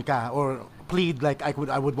inassign ka or plead like I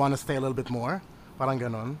would want to stay a little bit more? Parang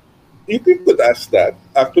ganon. You could ask that.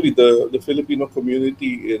 Actually, the Filipino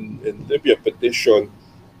community in Libya petitioned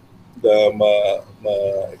na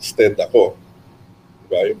ma-extend ako.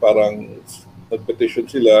 Diba? Yung parang nag-petition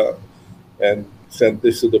sila and sent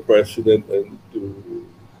this to the President and to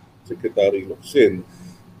Secretary Locsin.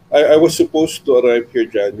 I was supposed to arrive here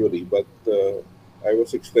January, but I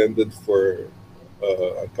was extended for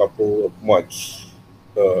a couple of months.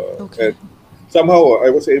 And somehow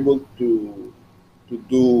I was able to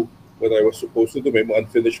do what I was supposed to do. May mga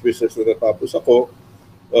unfinished business na natapos ako.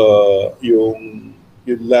 Yung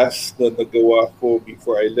last na nagawa ko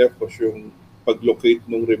before I left was yung pag-locate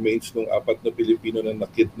ng remains ng 4 na Pilipino na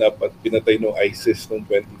nakidnap at pinatay ng ISIS noong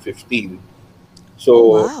 2015.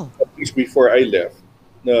 So, at least before I left,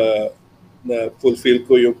 na fulfill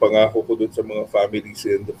ko yung pangako ko dun sa mga families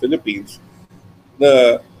in the Philippines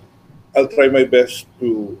na I'll try my best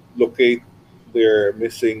to locate their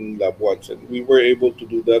missing loved ones. And we were able to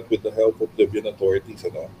do that with the help of Libyan authorities.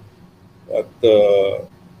 At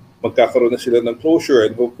magkakaroon na sila ng closure,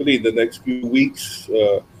 and hopefully in the next few weeks,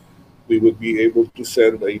 we would be able to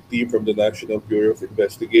send a team from the National Bureau of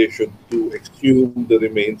Investigation to exhume the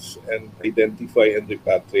remains and identify and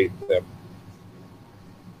repatriate them.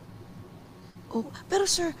 Oh, pero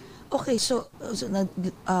sir, okay, so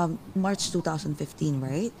March 2015,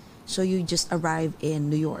 right? So you just arrived in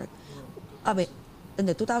New York.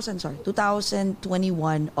 no,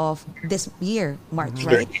 2021 of this year, March,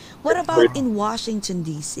 right? What about in Washington,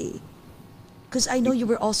 D.C.? Because I know you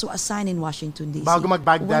were also assigned in Washington, D.C. Bago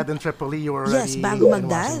mag-Baghdad and Tripoli, you were Yes, already bago in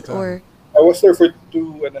Magdad Washington. or... I was there for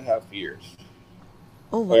 2.5 years.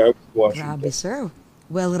 Oh, I was in Washington. grabe, sir.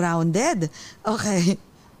 Well-rounded. Okay.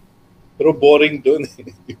 Pero boring doon eh.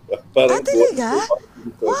 Di ba? Parang boring Talaga? sa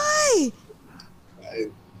Washington. Why?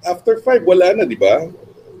 After 5, wala na, di ba?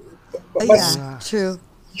 Mas Yeah, true.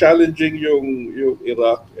 challenging yung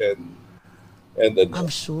Iraq and I'm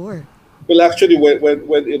sure. well, actually,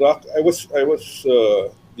 when Iraq, I was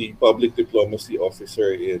the public diplomacy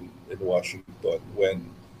officer in Washington when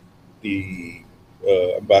the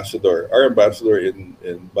our ambassador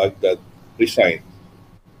in Baghdad resigned.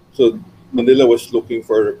 So Manila was looking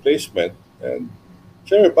for a replacement, and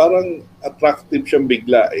syempre parang attractive siyang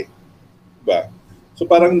bigla eh, ba? So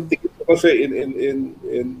parang tingin ko kasi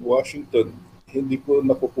in Washington, hindi ko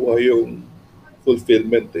nakukuha yung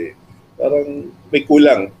fulfillment eh. Parang may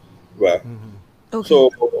kulang, ba? Okay.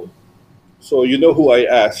 So you know who I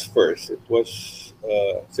asked first? It was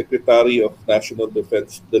Secretary of National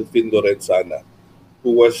Defense Delfin Lorenzana,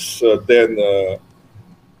 who was then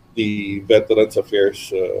the Veterans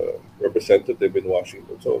Affairs representative in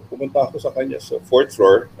Washington. So pumunta ako sa kanya sa 4th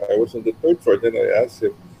floor. I was on the 3rd floor. Then I asked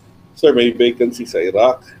him, "Sir, may vacancy sa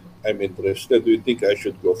Iraq. I'm interested. Do you think I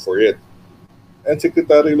should go for it?" And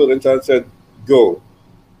Secretary Lorenzana said, "Go."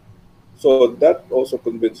 So that also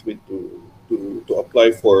convinced me to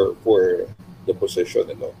apply for the position,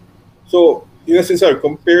 you know. So, yes, sir,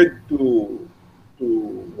 compared to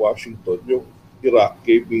Washington, yung Iraq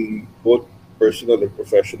gave me both personal and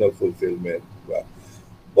professional fulfillment. Diba?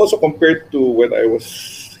 Also compared to when I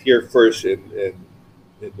was here first in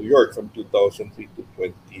New York from 2003 to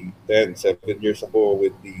 2010, 7 years ago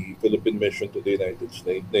with the Philippine Mission to the United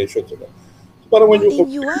Nations. So parang when you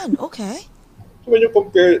Yuan, okay. So when you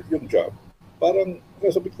compare yung job, parang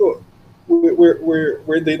sabi ko,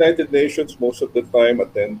 we're in the United Nations most of the time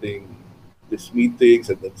attending these meetings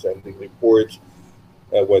and then sending reports.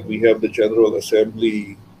 When we have the General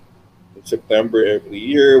Assembly in September every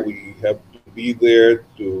year, we have to be there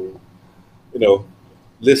to,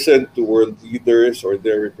 listen to world leaders or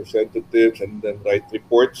their representatives and then write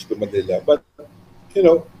reports to Manila. But,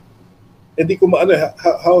 hindi ko maano,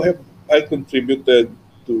 how have I contributed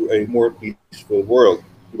to a more peaceful world?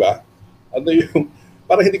 Diba? Ano yung,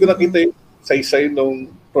 parang hindi ko nakita yung saysay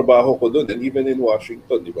nung trabaho ko doon and even in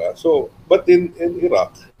Washington, diba? So, but in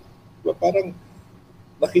Iraq, diba, parang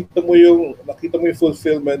nakita mo yung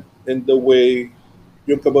fulfillment in the way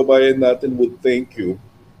yung kababayan natin would thank you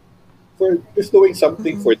for just doing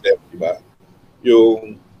something for them, diba?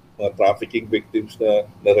 Yung mga trafficking victims na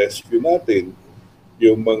rescue natin,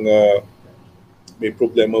 yung mga may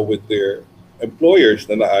problema with their employers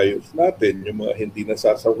na naayos natin, yung mga hindi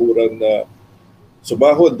nasasahuran na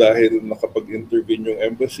sumahod dahil nakapag-intervene yung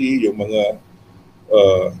embassy, yung mga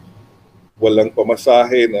walang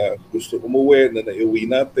pamasahe na gusto umuwi, na naiuwi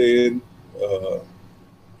natin,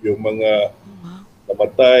 yung mga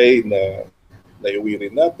namatay na naiuwi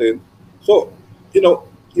rin natin. So,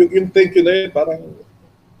 yung thank you na yun, parang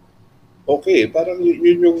okay, parang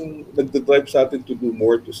yun yung nagdadrive sa atin to do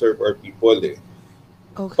more to serve our people eh.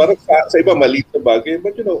 Okay. Parang sa iba, maliit na bagay,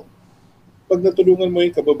 but pag natulungan mo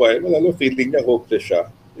yung kababayan, lalo feeling niya hopeless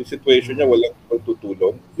siya. Yung situation niya, walang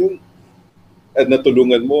pagtutulong. Yung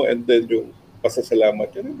natulungan mo and then yung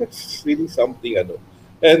pasasalamat niya, that's really something,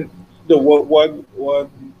 And the one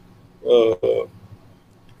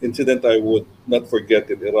incident I would not forget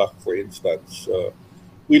in Iraq, for instance,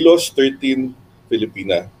 we lost 13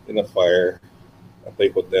 Filipina in a fire at a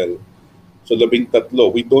hotel. So 13.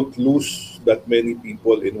 We don't lose that many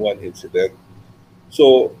people in one incident.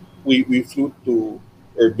 So we flew to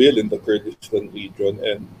Erbil in the Kurdistan region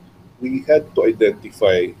and we had to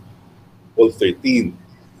identify all 13.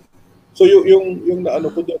 So yung naano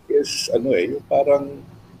ko doon is yung parang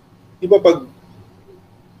iba pag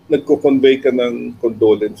nagko-convey ka ng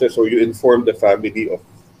condolences or you inform the family of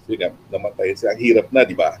namatay siya, ang hirap na,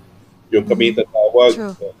 di ba? Yung kami tatawag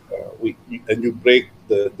and you break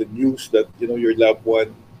the news that your loved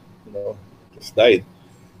one just died.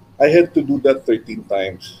 I had to do that 13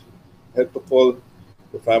 times. I had to call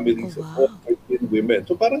the families of all 13 women.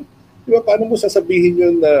 So parang, di ba, paano mo sasabihin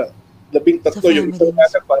yun na 13 yung isang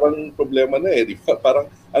anak, parang problema na eh, di ba?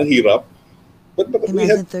 Parang ang hirap. But we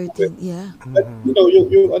had 13, yeah. But,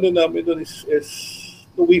 yung namin doon is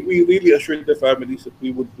we really assured the families that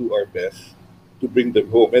we would do our best to bring them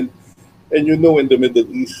home. And in the Middle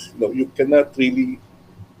East, you cannot really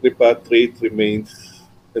repatriate remains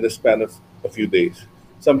in a span of a few days.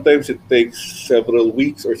 sometimes it takes several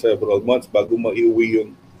weeks or several months bago maiuwi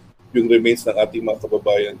yung remains ng ating mga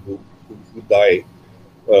kababayan who die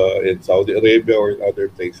in Saudi Arabia or in other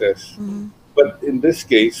places. But in this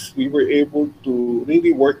case, we were able to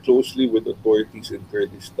really work closely with authorities in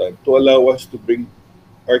Kurdistan to allow us to bring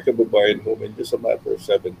our kababayan home in just a matter of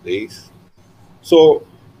 7 days. So,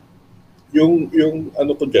 yung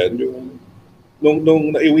ano ko dyan, yung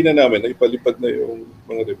nung naiwi na namin, naipalipad na yung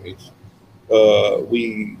mga remains,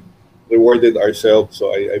 we rewarded ourselves.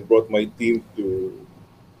 So I brought my team to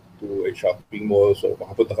a shopping mall. So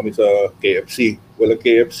makapunta kami sa KFC. Walang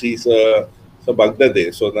KFC sa Baghdad eh.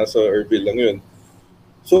 So nasa Erbil lang yun.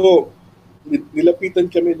 So nilapitan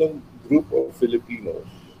kami ng group of Filipinos.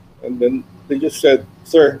 And then they just said,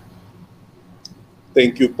 "Sir,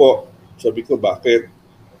 thank you po." Sabi ko, bakit?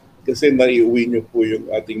 Kasi naiuwi niyo po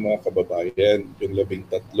yung ating mga kababayan, yung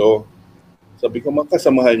 13. Sabi ko,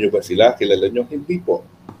 makasamahan niyo ba sila? Kilala niyo? Hindi po.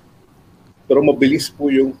 Pero mabilis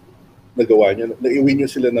po yung nagawa niyo. Naiuwi niyo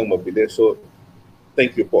sila ng mabilis. So,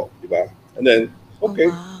 thank you po. Diba? And then,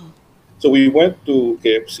 okay. Oh, wow. So, we went to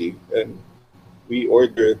KFC and we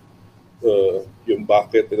ordered yung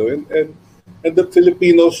bucket. You know, and the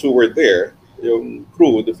Filipinos who were there, yung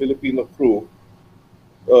crew, the Filipino crew,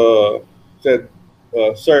 said,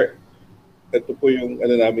 "Sir, ito po yung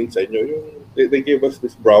ano namin sa inyo." They gave us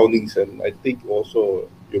this brownies and I think also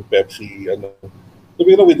yung Pepsi. So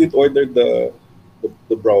we did order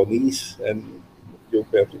the brownies and yung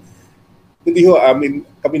Pepsi. Hindi ho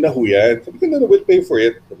kami na ho yan. Sabi ko, no, we'll pay for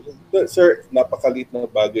it. Sir, napakalit na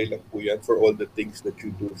bagay lang po yan for all the things that you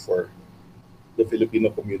do for the Filipino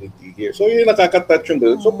community here. So yun nakaka-touch yung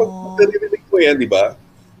doon. So pag narinig ko yan, di ba?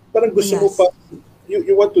 Parang gusto mo pa,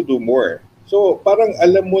 you want to do more. So parang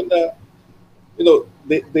alam mo na, you know,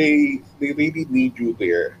 they really need you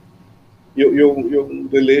there. Yung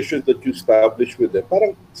relations that you establish with them.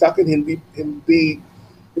 Parang sa akin hindi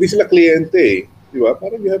sila kliyente eh. Di ba?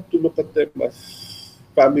 Parang you have to look at them as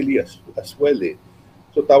family as well eh.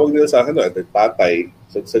 So tawag nila sa akin, tatay.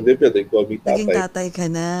 Sa Libya, they call me tatay. Naging tatay ka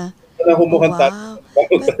na. Na humukhang tatay.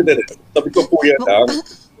 Sabi ko, kuya lang.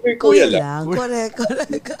 Kuya lang. Correct.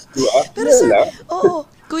 Diba? Pero sir,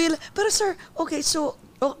 kuya lang. Pero sir, okay, so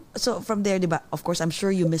from there, diba, of course, I'm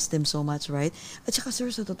sure you missed them so much, right? At saka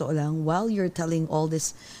sir, sa totoo lang, while you're telling all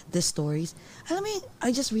these stories, alam mo,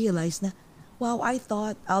 I just realized na, wow, I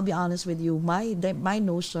thought, I'll be honest with you, my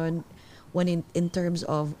notion when in terms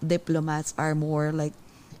of diplomats are more like,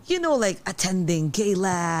 you know, like attending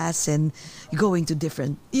galas and going to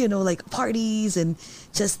different, you know, like parties and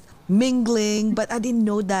just mingling. But I didn't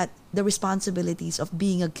know that the responsibilities of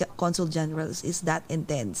being a consul general is that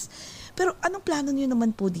intense. Pero anong plano niyo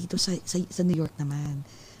naman po dito sa New York naman?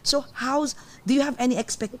 So do you have any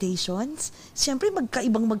expectations? Siyempre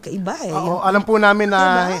magkaiba eh. Oo, alam po namin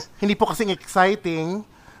na diba? Hindi po kasing exciting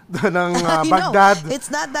ng Baghdad.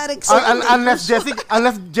 It's not that exciting.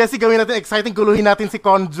 Unless Jessie gawin natin exciting, guluhin natin si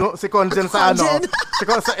Conjen sa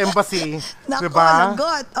sa embassy. Diba?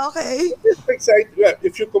 God, okay. It's exciting. Yeah,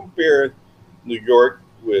 if you compare New York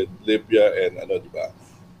with Libya and diba?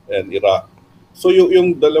 And Iraq. So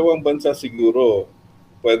yung dalawang bansa siguro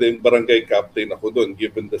pwedeng barangay captain ako doon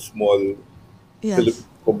given the small Philippine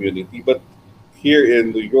community. But here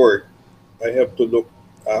in New York, I have to look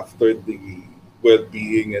after the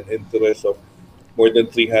well-being and interest of more than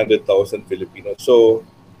 300,000 Filipinos. So,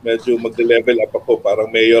 medyo mag-level up ako. Parang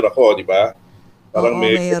mayor ako, di ba? Parang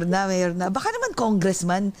mayor na. Baka naman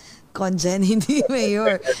congressman, Conjen, hindi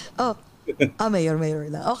mayor. Mayor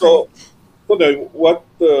na. Okay. So what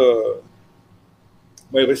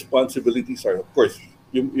my responsibilities are, of course,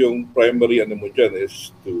 yung primary mo dyan is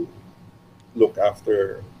to look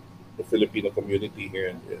after the Filipino community here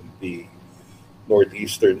in the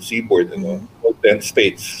northeastern seaboard, all 10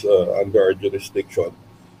 states under our jurisdiction.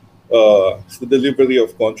 It's the delivery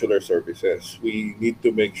of consular services. We need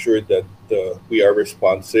to make sure that we are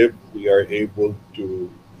responsive. We are able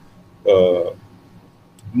to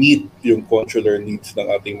meet yung consular needs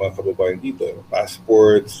ng ating mga kababayan dito.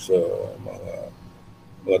 Passports,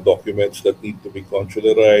 mga documents that need to be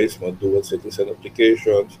consularized, mga dual citizen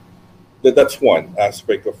applications. That's one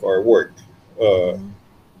aspect of our work.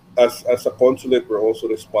 As a consulate, we're also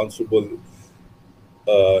responsible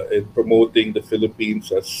in promoting the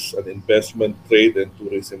Philippines as an investment, trade, and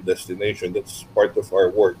tourism destination. That's part of our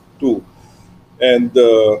work too. And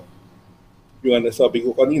yung nasabi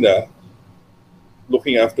ko kanina,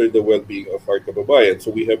 looking after the well-being of our kababayan.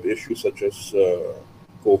 So we have issues such as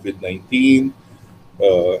COVID-19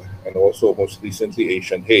 and also most recently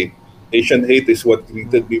Asian hate. Asian hate is what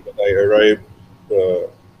greeted me when I arrived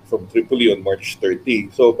from Tripoli on March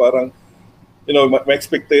 30. So parang my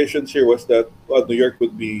expectations here was that New York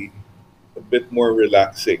would be a bit more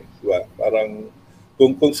relaxing, di ba? Parang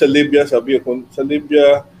kung sa Libya, sabi ko, kung sa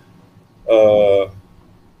Libya, uh,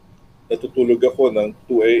 natutulog ako ng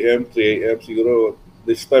 2 a.m., 3 a.m. siguro,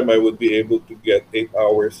 this time I would be able to get 8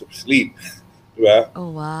 hours of sleep, di ba? Oh,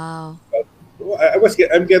 wow.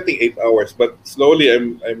 I'm getting 8 hours, but slowly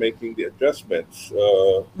I'm making the adjustments.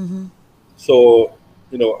 So,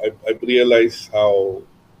 I've realized how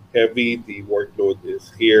heavy the workload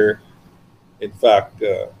is here. In fact,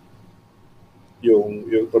 yung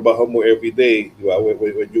trabaho mo every day, di ba?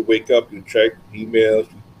 When you wake up, you check emails,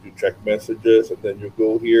 you check messages, and then you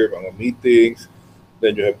go here, mga meetings,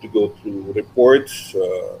 then you have to go through reports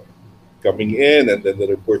coming in, and then the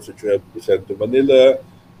reports that you have to send to Manila,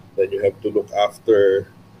 then you have to look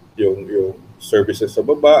after yung services sa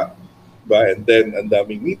baba, ba? And then ang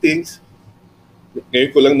daming meetings.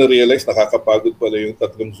 Ngayon ko lang na-realize nakakapagod pala yung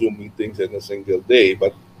 3 Zoom meetings in a single day,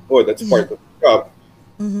 but that's part of the job.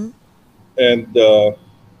 And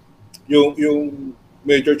yung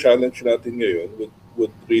major challenge natin ngayon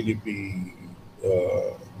would really be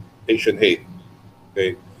Asian hate.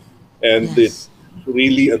 Okay? And it's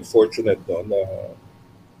really unfortunate na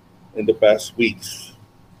in the past weeks,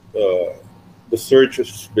 the surge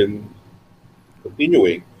has been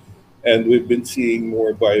continuing, and we've been seeing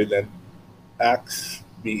more violent acts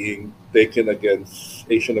being taken against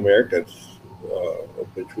Asian Americans, of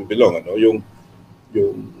which we belong. Yung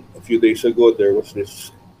a few days ago, there was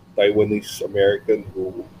this Taiwanese American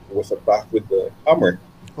who was attacked with the hammer.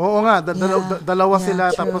 Oo nga, dalawa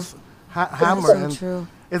sila true. tapos hammer. So And true.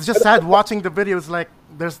 it's just sad watching the videos, like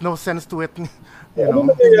there's no sense to it. Ano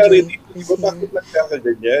nangyayari dito? Diba, bakit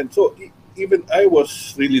nagkakaganyan? So even I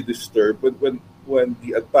was really disturbed when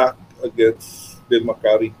the attack against Bill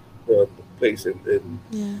Macari took place in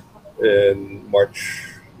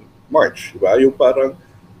March, diba? Yung parang,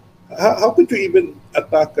 how could you even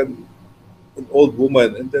attack an old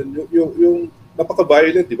woman, and then yung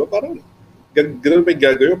napaka-violent, diba? Parang ganun may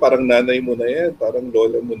gagawin, parang nanay mo na yan, parang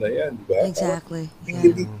lola mo na yan, diba? Exactly.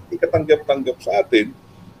 Hindi katanggap-tanggap sa atin.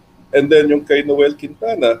 And then yung kay Noel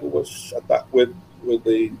Quintana, who was attacked with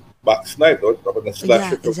a box knife, or tapos na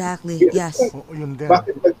slash. Yeah, exactly. Yes. Yun din.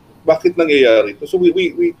 Bakit nangyayari ito? So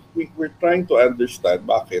we're trying to understand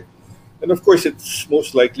bakit. And of course, it's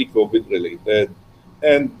most likely COVID related.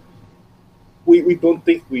 And we don't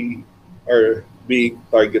think we are being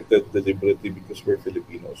targeted deliberately because we're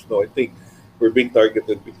Filipinos. No, I think we're being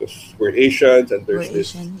targeted because we're Asians, and there's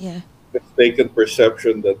this mistaken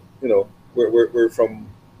perception that we're from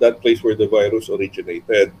that place where the virus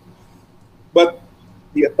originated. But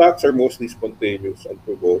the attacks are mostly spontaneous,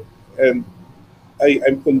 unprovoked, and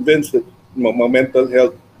I'm convinced that mga mental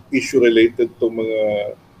health issue related to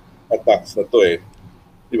mga attacks na to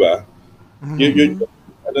di ba? Yun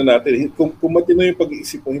natin, kung matino yung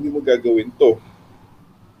pag-iisip mo, hindi mo gagawin to.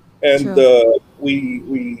 And the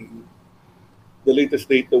latest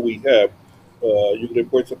data we have, yung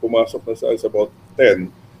reports na pumasok na sa us, about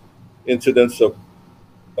 10 incidents of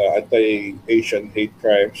anti-Asian hate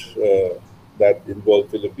crimes that involve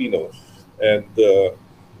Filipinos. And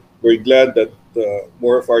we're glad that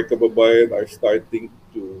more of our kababayan are starting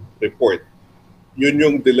to report. Yun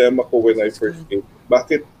yung dilemma ko when I first came.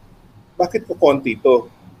 Bakit po konti to?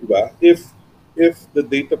 Diba? If the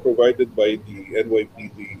data provided by the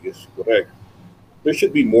NYPD is correct, there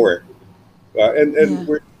should be more. And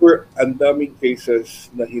we're ang daming cases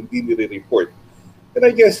na hindi nire-report. And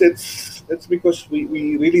I guess it's because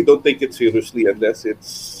we really don't take it seriously unless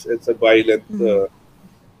it's a violent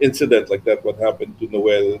incident like that, what happened to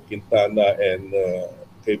Noel Quintana and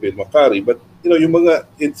kay Bill Macari. But yung mga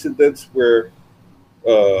incidents where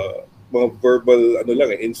mga verbal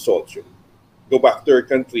insults, go back to your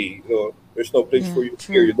country, there's no place for you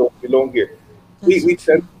here, you don't belong here. We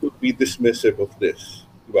tend to be dismissive of this,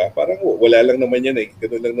 diba? Parang wala lang naman yan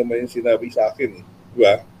ganun lang naman yung sinabi sa akin,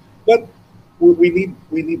 diba? But we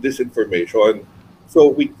need this information so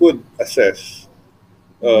we could assess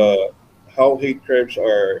how hate crimes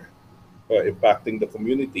are impacting the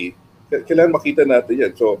community. Kailangan makita natin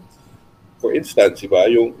yan. So, for instance, diba,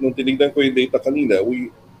 nung tinignan ko yung data kanina,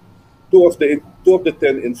 two of the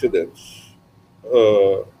 10 incidents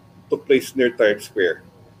took place near Times Square.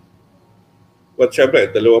 But syempre,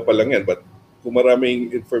 dalawa pa lang yan. But kung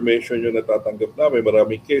maraming information yung natatanggap namin,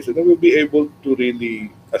 maraming cases, then we'll be able to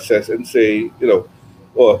really assess and say,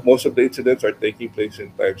 most of the incidents are taking place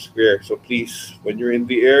in Times Square. So please, when you're in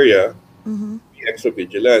the area, be extra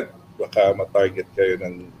vigilant. Baka matarget kayo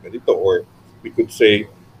ng ganito. Or we could say,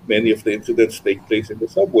 many of the incidents take place in the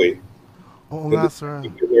subway. Oo nga, sir.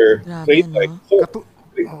 Train line. So,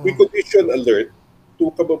 we could issue an alert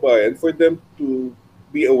to kababayan for them to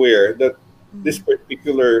be aware that this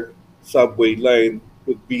particular subway line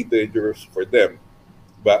could be dangerous for them.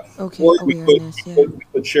 But Okay, or awareness, we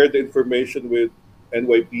could share the information with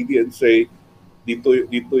NYPD and say dito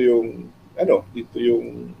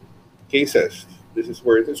yung cases. This is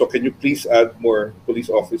where it is. So can you please add more police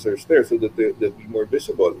officers there so that they'll be more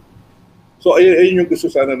visible? So ayun yung gusto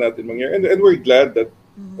sana natin mangyari. And we're glad that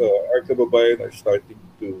our kababayan are starting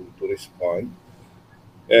to respond.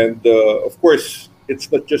 And of course,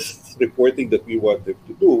 it's not just reporting that we want them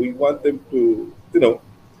to do. We want them to,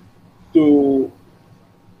 to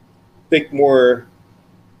take more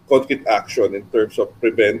concrete action in terms of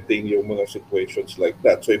preventing yung mga situations like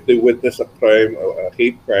that. So if they witness a crime, a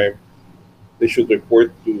hate crime, they should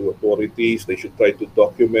report to authorities. They should try to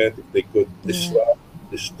document. If they could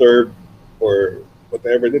disturb or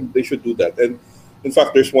whatever, then they should do that. And in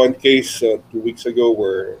fact, there's one case 2 weeks ago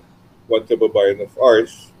where one kababayan of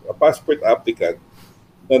ours, a passport applicant,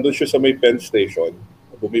 nandun siya sa may pen station,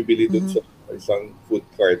 bumibili dun sa isang food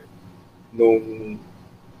cart. Nung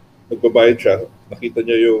nagbabayad siya, nakita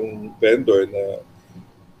niya yung vendor na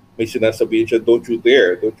may sinasabihin siya, don't you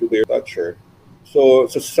dare touch her. So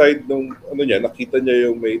sa side nung nakita niya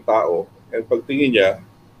yung may tao, and pagtingin niya,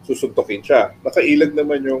 susuntokin siya. Nakailag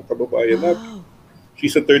naman yung kababayan natin.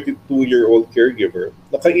 She's a 32-year-old caregiver.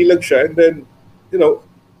 Nakailag siya, and then,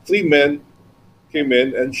 3 men came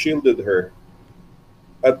in and shielded her.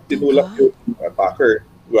 At tinulak yung attacker.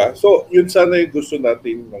 Diba? So, yun sana yung gusto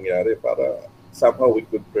natin mangyari para somehow we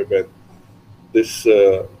could prevent this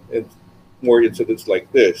more incidents like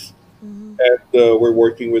this. And we're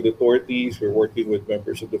working with authorities, we're working with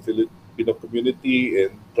members of the Filipino community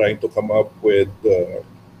and trying to come up with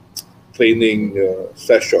training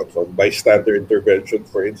sessions on bystander intervention,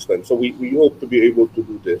 for instance. So we hope to be able to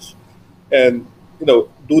do this. And,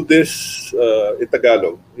 do this in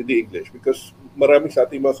Tagalog, in the English, because marami sa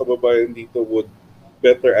ating mga kababayan dito would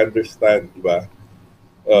better understand, diba?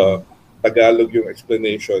 Tagalog yung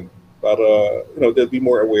explanation para, they'll be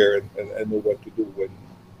more aware and know what to do when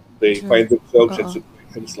they find themselves in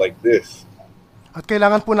situations like this. At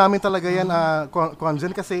kailangan po namin talaga yan,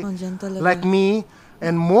 Conjen, kasi like me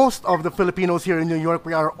and most of the Filipinos here in New York,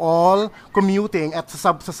 we are all commuting at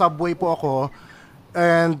sa subway po ako.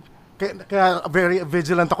 And kaya very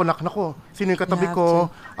vigilant ako, nako. Sino yung katabi ko?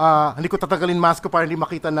 Hindi ko tatagalin mask ko para hindi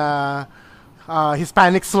makita na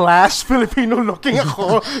Hispanic / Filipino looking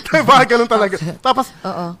ako. Diba? Ganun talaga. Tapos,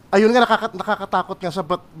 ayun nga, nakakatakot nga siya.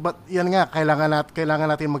 But yan nga, kailangan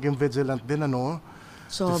natin maging vigilant din, ano?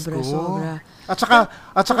 Sobra.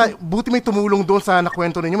 At saka, buti may tumulong doon sa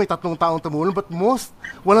nakwento ninyo. May 3 taong tumulong. But most,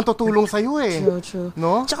 walang tutulong sa'yo eh. True.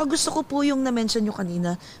 No? Tsaka gusto ko po yung na-mention nyo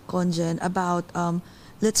kanina, Conjen, about,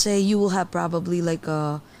 let's say you will have probably like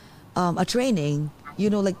a training,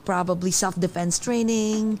 like probably self-defense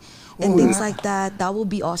training and things like that. That will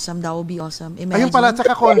be awesome. Imagine. Ayun pala,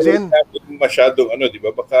 tsaka Conjen. Masyadong, di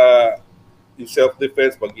ba, baka yung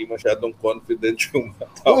self-defense, maging masyadong confident yung mga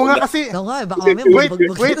tao. Oo nga kasi, baka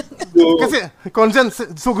wait. Kasi, Conjen,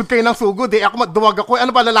 sugod kayo ng sugod eh. Ako duwag ako.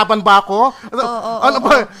 Ano ba, lalaban ba ako? Ano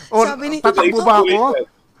ba? Tatakbo ba ako?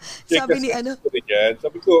 Sabi ni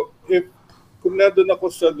Sabi ko, kung nandun ako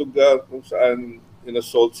sa lugar kung saan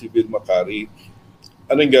in-assault si Bill Macari,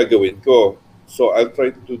 ano yung gagawin ko? So, I'll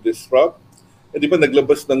try to disrupt. Di ba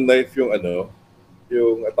naglabas ng knife yung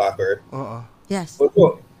yung attacker? Oo. Yes. So,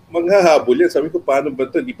 manghahabol yan. Sabi ko, paano ba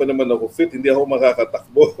ito? Hindi pa naman ako fit. Hindi ako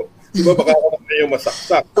makakatakbo. Di ba, baka ako na yung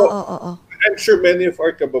masaksak. So, I'm sure many of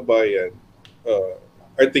our kababayan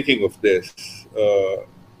are thinking of this.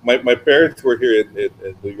 My parents were here in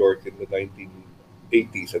New York in the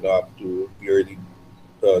 1980s and up to the early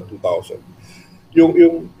 2000.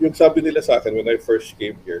 Yung sabi nila sa akin when I first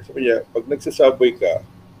came here, sabi niya, pag nagsasubway ka,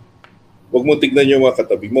 huwag mo tignan yung mga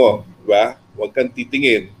katabi mo, diba? Huwag kang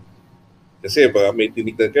titingin. Kasi baka may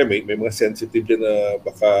tinignan ka, may mga sensitive dyan na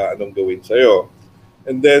baka anong gawin sa'yo.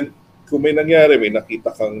 And then, kung may nangyari, may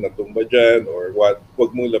nakita kang natumba dyan or what,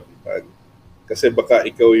 huwag mong lapitan. Kasi baka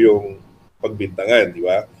ikaw yung pagbintangan, di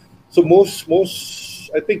ba? So most,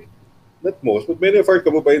 I think, not most, but many of our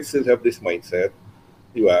kababayan still have this mindset,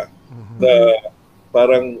 di ba? Na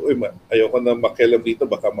parang, ayoko na makialam dito,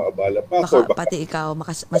 baka maabala pa ako. Baka pati ikaw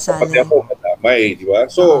masali. Pati ako madamay, di ba?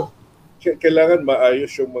 So, kailangan maayos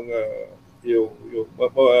yung mga, yung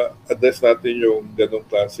ma-address natin yung ganong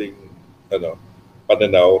klaseng,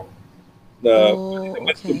 pananaw na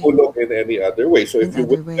tumulong in any other way. So, if you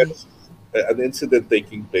witness an incident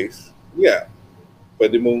taking place,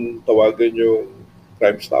 pwede mong tawagan yung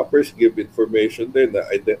Crime Stoppers, give information din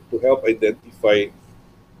to help identify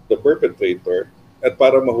the perpetrator. at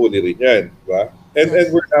para mahuli rin yan, di ba? And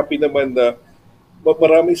we're happy naman na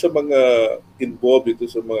marami sa mga involved dito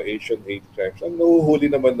sa mga Asian hate crimes ang nahuhuli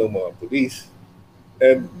naman ng mga police.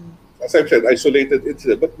 And as I've said, isolated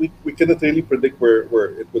incident, but we cannot really predict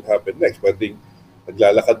where it would happen next. Pwedeng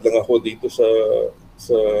naglalakad lang ako dito sa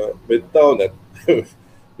Midtown at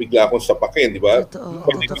bigla akong sapakin, di ba?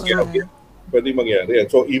 Pwede mangyari yan.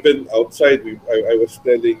 So even outside, I was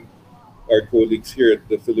telling our colleagues here at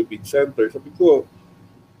the Philippine Center, sabi ko,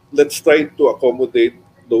 let's try to accommodate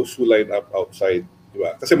those who line up outside, di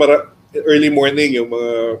ba? Kasi early morning, yung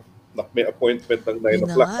mga may appointment ng 9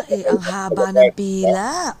 o'clock. Ang haba ng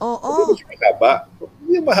pila. Oo.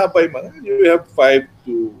 Hindi mahaba yung mga. You have 5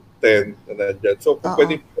 to 10 na nandyan. So, kung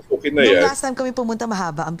pwede pasukin na yan. Nung last time kami pumunta,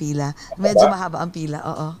 mahaba ang pila. Medyo mahaba ang pila,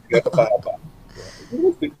 oo. Mahaba.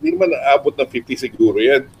 Hindi naman naabot ng 50 siguro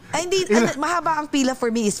yan. Ay, hindi. Mahaba ang pila for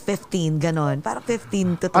me is 15, ganon. Parang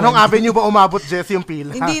 15 to 20. Anong avenue ba umabot, Jess, yung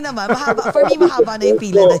pila? Hindi naman. Mahaba. For me, mahaba na yung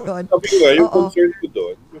pila na yun. Sabi ko nga, yung concern ko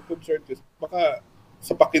doon, baka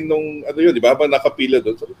sapakin nung, di ba, habang nakapila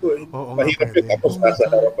doon, sabi ko, mahirap yun. Tapos nasa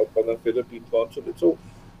harapan pa ng Philippine Consulate. So,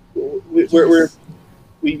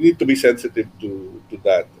 we need to be sensitive to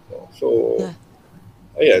that. So,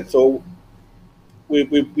 ayan. So, we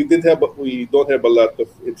don't have a lot of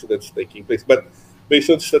incidents taking place. But based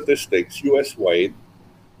on statistics, US-wide,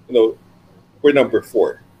 we're number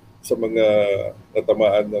 4 sa mga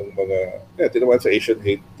natamaan ng mga, tinamaan sa Asian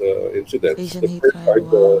hate incidents. The first are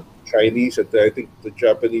the Chinese and I think the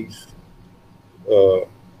Japanese,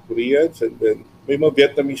 Koreans, and then may mga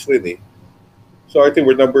Vietnamese rin eh. So I think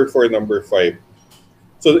we're number 4, number 5.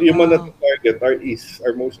 So yung mga target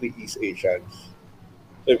are mostly East Asians.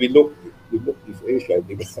 So if we look East Asia,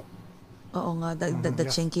 di ba? Oo nga, the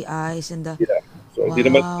chinky eyes and the... Yeah. So hindi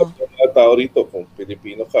naman mga tao rito kung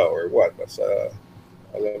Pilipino ka or what. Basta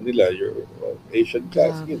alam nila, you're Asian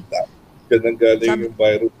class. Ganang galing yung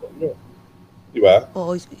virus nyo. Di ba?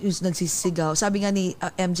 Oo, yung nagsisigaw. Sabi nga ni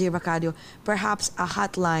MJ Racadio, perhaps a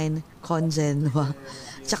hotline, Conjen.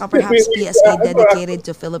 Tsaka perhaps PSA dedicated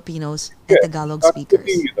to Filipinos and Tagalog speakers.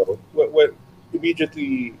 When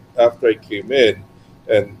immediately after I came in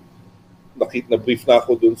and na-brief na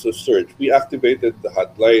ako dun sa search, we activated the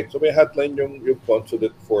hotline. So may hotline yung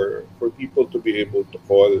consulate for people to be able to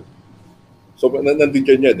call. So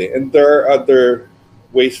nandiyan yan eh. And there are other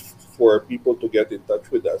ways for people to get in touch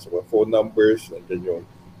with us. So, phone numbers, nandiyan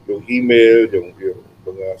yung email, yung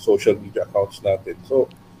mga social media accounts natin. So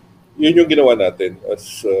yun yung ginawa natin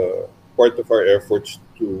as part of our efforts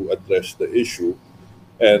to address the issue.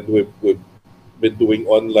 And we've been doing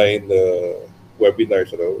online webinars.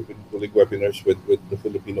 We've been doing webinars with the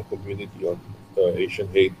Filipino community on Asian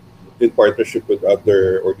hate in partnership with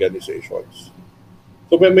other organizations.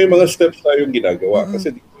 So may mga steps tayong ginagawa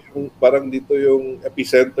kasi parang dito yung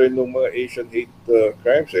epicenter ng mga Asian hate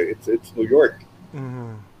crimes eh. It's New York.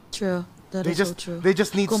 True. That is so true. They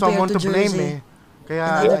just need Compared someone to blame Jersey, eh. Kaya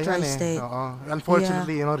another ayan tri-state.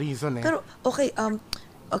 Unfortunately, reason eh. Pero okay,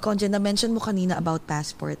 Conjen, na-mention mo kanina about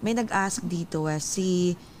passport. May nag-ask dito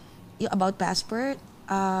yung about passport.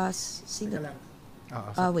 Sino?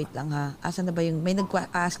 Wait lang ha. Asan na ba yung may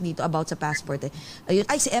nag-ask dito about sa passport eh. Ayun.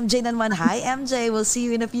 Ay, si MJ na naman. Hi, MJ. We'll see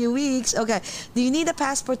you in a few weeks. Okay. Do you need a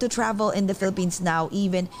passport to travel in the Philippines now,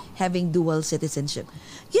 even having dual citizenship?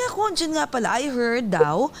 Yeah, Conjen nga pala. I heard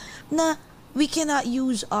daw na we cannot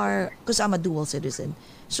use because I'm a dual citizen.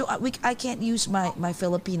 So I can't use my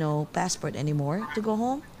Filipino passport anymore to go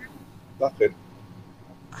home? Bakit?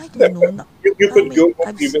 I don't know. You could go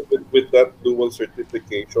home even with that dual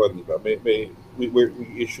certification. We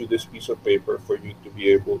issue this piece of paper for you to be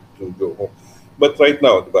able to go home. But right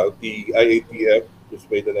now, the IATF just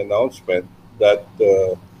made an announcement that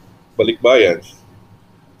balikbayans,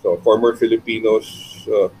 so former Filipinos,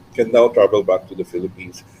 can now travel back to the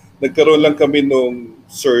Philippines. Nagkaroon lang kami nung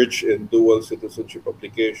surge in dual citizenship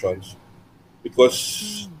applications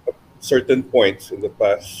because at certain points in the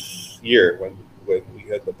past year when we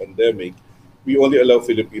had the pandemic, we only allow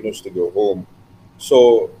Filipinos to go home.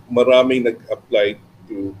 So maraming nag-apply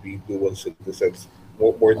to be dual citizens,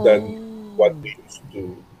 more than what we used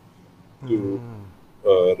to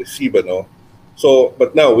receive. So,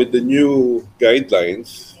 but now with the new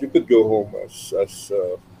guidelines, you could go home as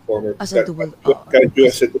former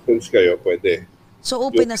US citizens kayo, pwede. So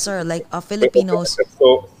open na, sir, like Filipinos.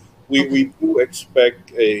 So we do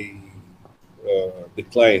expect a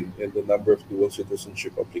decline in the number of dual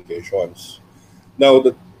citizenship applications. Now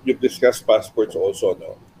that you've discussed passports also,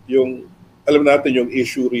 alam natin yung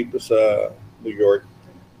issue rito sa New York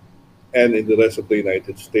and in the rest of the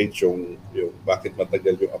United States, yung bakit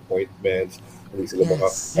matagal yung appointments, hindi sila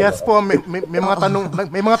Yes. Yes po, may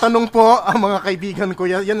mga tanong po ang mga kaibigan ko.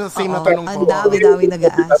 Yan ang same na Oo, tanong ang po. dami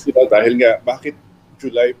nag-a-ask. Diba? Dahil nga, bakit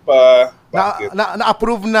July pa? Bakit?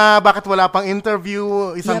 Na-approve na, bakit wala pang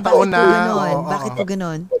interview, isang taon na. Bakit po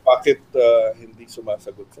ganon? Bakit hindi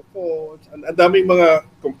sumasagot sa phones? Ang daming mga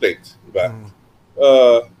complaints, di ba?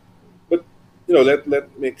 But let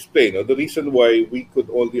me explain. The reason why we could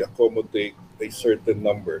only accommodate a certain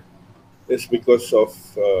number is because of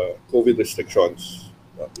COVID restrictions.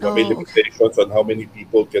 May limitations on how many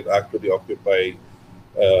people can actually occupy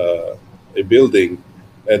a building,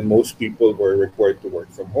 and most people were required to work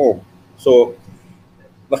from home. So,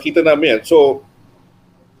 nakita namin yan. So,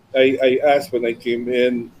 I asked when I came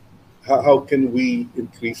in, how can we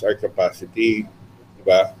increase our capacity?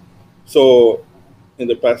 Diba? So, in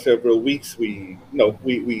the past several weeks, we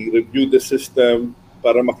reviewed the system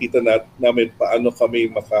para makita namin paano kami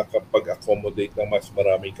makakapag-accommodate ng mas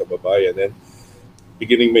maraming kababayan. And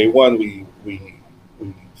beginning May 1, we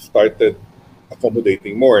started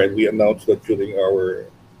accommodating more, and we announced that during our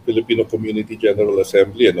Filipino Community General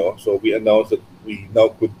Assembly, so we announced that we now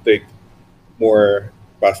could take more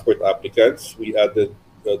passport applicants. We added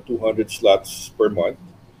 200 slots per month,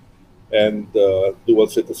 and dual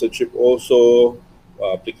citizenship also,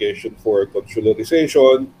 application for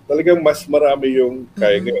consularization. Talagang mas marami yung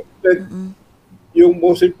kaya ngayon. Then, yung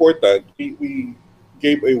most important, we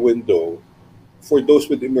gave a window for those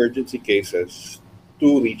with emergency cases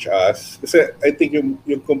to reach us. Kasi I think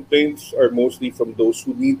yung complaints are mostly from those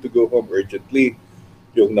who need to go home urgently.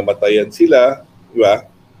 Yung namatayan sila, di ba?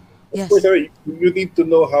 Yes. Of course, you need to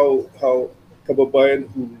know how kababayan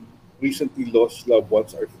who recently lost loved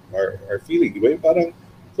ones are feeling. Di ba? Yung parang,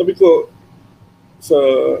 sabi ko, sa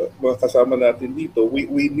mga kasama natin dito,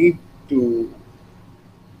 we need to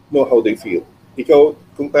know how they feel. Ikaw,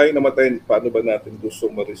 kung tayo namatay, paano ba natin gusto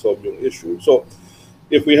ma-resolve yung issue? So,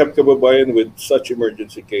 if we have kababayan with such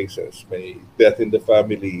emergency cases, may death in the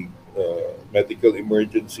family, medical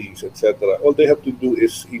emergencies, etc., all they have to do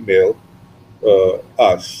is email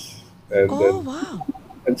us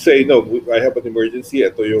and say, no, I have an emergency,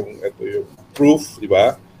 ito yung proof, di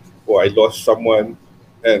ba? Or I lost someone,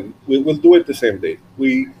 and we will do it the same day.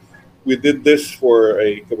 We did this for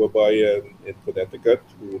a kababayan in Connecticut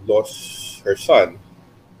who lost her son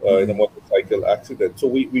in a motorcycle accident. So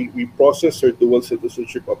we processed her dual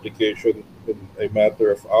citizenship application in a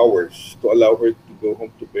matter of hours to allow her to go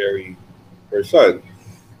home to bury her son.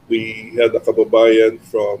 We had a kababayan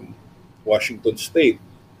from Washington State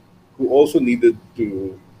who also needed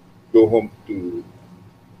to go home to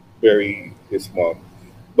bury his mom.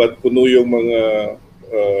 But puno yung mga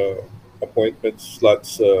appointment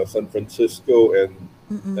slots San Francisco and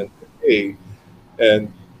LA,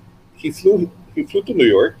 and he flew to New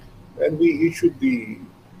York, and we issued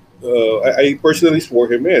I personally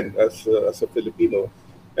swore him in as a Filipino,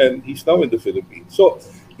 and he's now in the Philippines. So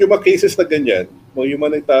yung mga cases na ganyan, mga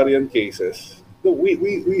humanitarian cases, we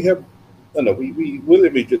we will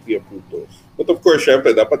immediately approve those. But of course,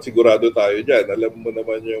 syempre, dapat sigurado tayo dyan. Alam mo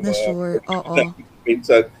naman yung sure.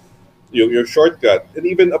 minsan your shortcut, and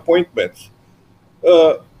even appointments.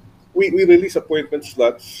 We release appointment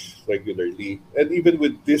slots regularly, and even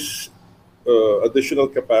with this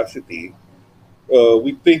additional capacity,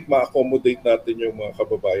 we think ma-accommodate natin yung mga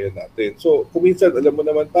kababayan natin. So, kung minsan, alam mo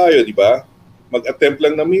naman tayo, di ba? Mag-attempt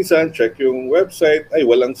lang na minsan, check yung website, ay,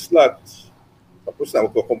 walang slots. Tapos na,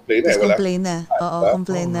 magko-complain na. Complain na.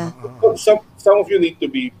 Complain na. Some of you need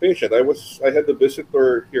to be patient. I had a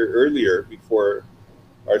visitor here earlier before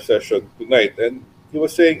our session tonight, and he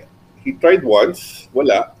was saying he tried once,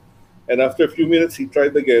 wala, and after a few minutes he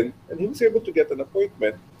tried again, and he was able to get an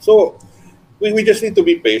appointment. So we just need to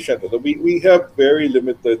be patient. We have very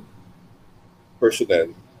limited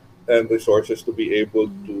personnel and resources to be able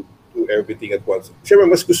to do everything at once. Siyempre,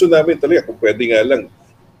 mas gusto namin talaga kung pwede nga lang,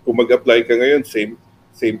 kung mag-apply ka ngayon,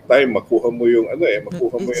 same time, makuha mo yung yung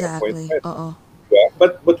appointment.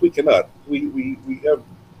 But we cannot. We have,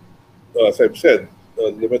 as I've said, a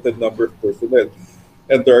limited number of personnel,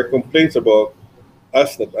 and there are complaints about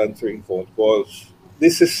us not answering phone calls.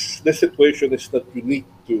 This situation is not unique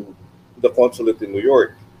to the consulate in New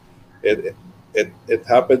York. It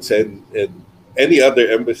happens in any other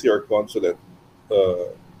embassy or consulate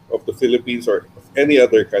of the Philippines or of any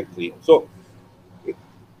other country. So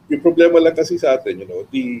yung problema lang kasi sa atin,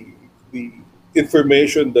 the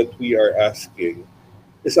information that we are asking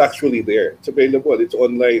is actually there. It's available. It's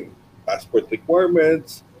online. Passport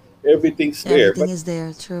requirements, everything's there. Everything is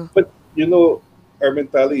there, true. But, our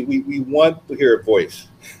mentality, we want to hear a voice.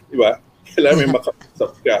 Di ba? Kailangan may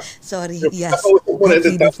makausap ka. Sorry, Yung yes. makausap mo na, and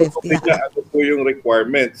then tapos 50-50. po yung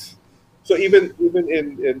requirements. So even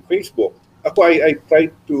in Facebook, I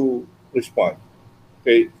tried to respond.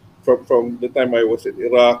 Okay, from the time I was in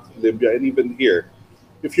Iraq, Libya, and even here,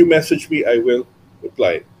 if you message me, I will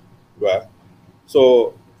reply. Diba?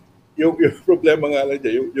 So yung problema nga lang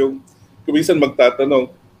dyan, yung kuminsan magtatanong,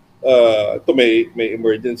 ito may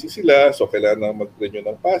emergency sila, so kailangan na mag-renew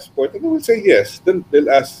ng passport, and I will say yes. Then they'll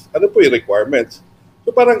ask, ano po yung requirements? So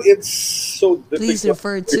parang it's so difficult. Please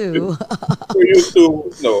refer to. For you to,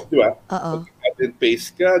 di ba? Cut and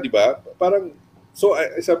paste ka, di ba? Parang, so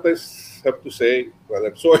I sometimes have to say, well,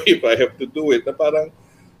 I'm sorry if I have to do it, na parang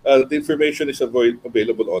the information is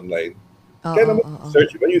available online. Kaya naman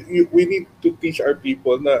search, we need to teach our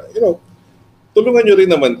people na, tulungan nyo rin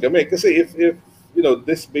naman kami. Kasi if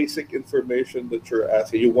this basic information that you're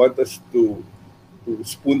asking, you want us to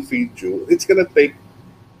spoon feed you, it's gonna take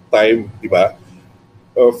time, di ba?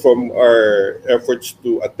 From our efforts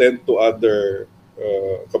to attend to other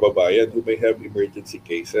kababayan who may have emergency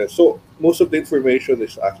cases. So most of the information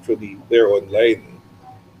is actually there online.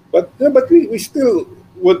 But we still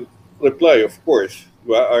would reply, of course.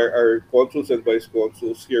 Our consuls and vice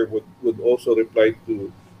consuls here would also reply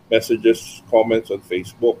to messages, comments on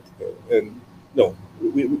Facebook. And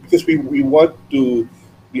because we want to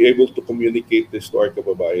be able to communicate this to our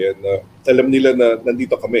kababayan. Alam nila na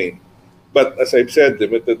nandito kami. But as I've said,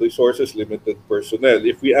 limited resources, limited personnel.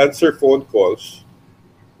 If we answer phone calls,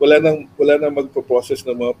 wala nang magpo-process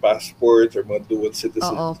ng mga passports or mga dual citizens.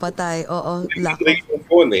 Oo, patay. Oo, lack of... yung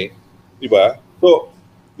phone di ba? So,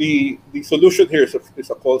 the solution here is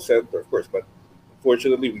a call center, of course, but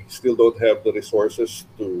unfortunately, we still don't have the resources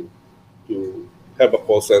to have a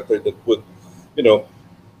call center that would,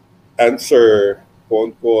 answer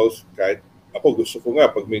phone calls. Kahit ako gusto ko nga,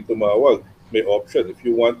 pag may tumawag, may option. If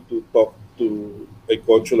you want to talk to a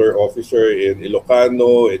consular officer in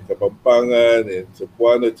Ilocano, in Kapampangan, in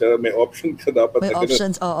Cebuano, etc., may option ka dapat. May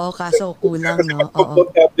options, oo, kaso kulang, no? Oo.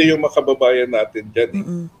 Kasi yung makababayan natin dyan,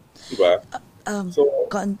 diba?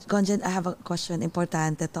 Conjen, I have a question.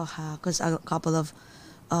 Importante to, ha? Because a couple of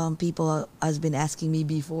people has been asking me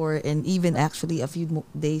before, and even actually a few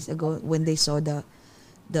days ago when they saw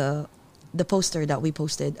the poster that we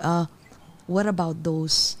posted. What about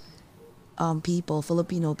those people,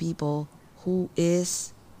 Filipino people, who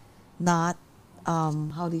is not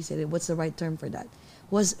how do you say it? What's the right term for that?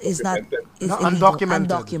 Is illegal,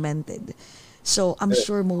 undocumented. So I'm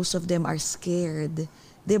sure most of them are scared,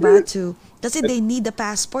 diba? Kasi they need the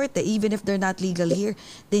passport. Even if they're not legal here,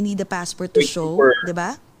 they need the passport to show,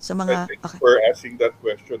 diba? Sa mga. Okay. For asking that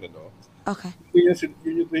question, Okay.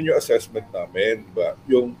 Yun yung assessment namin, diba?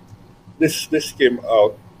 Yung this came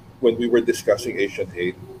out when we were discussing Asian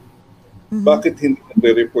hate. Bakit hindi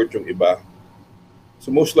nagre-report yung iba? So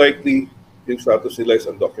most likely, yung status nila is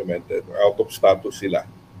undocumented or out of status sila.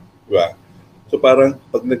 Diba? So parang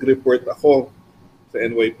pag nag-report ako sa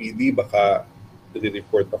NYPD, baka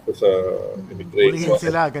nag-report ako sa immigration. Pulihin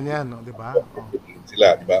sila, ganyan, no? Diba? Pulihin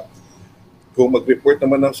sila, diba? Kung mag-report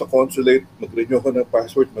naman ako sa consulate, mag-renew ako ng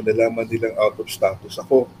passport, malalaman nilang out of status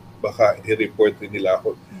ako, baka i-report rin nila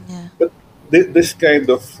ako. Yeah. But this kind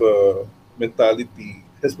of mentality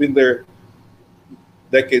has been there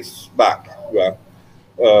decades back, diba?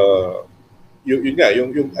 Yun nga,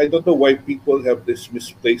 yung I don't know why people have this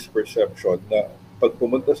misplaced perception na pag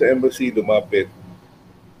pumunta sa embassy, lumapit,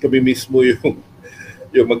 kami mismo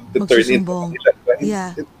yung mag-turn in.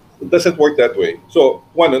 Yeah. It doesn't work that way. So,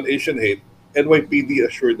 one, on Asian hate, NYPD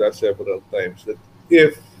assured us several times that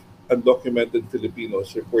if undocumented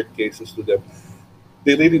Filipinos report cases to them,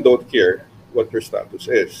 they really don't care what your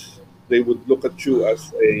status is. They would look at you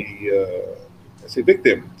as a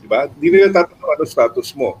victim, diba? Hindi nila tatanong ano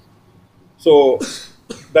status mo. So,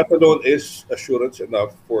 that alone is assurance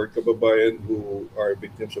enough for kababayan who are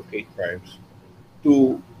victims of hate crimes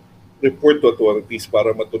to report to authorities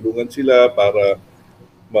para matulungan sila, para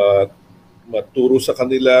maturo sa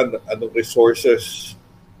kanila anong resources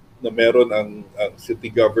na meron ang city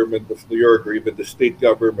government of New York or even the state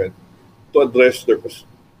government to address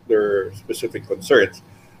their specific concerns.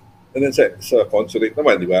 And then sa consulate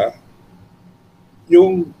naman, di ba?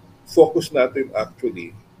 Yung focus natin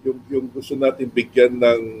actually, yung gusto natin bigyan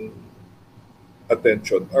ng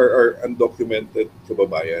attention are undocumented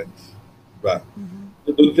kababayan. Diba?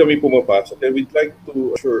 So doon kami pumapasok and we'd like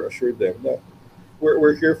to assure them na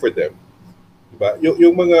we're here for them. Diba?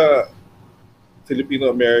 Yung mga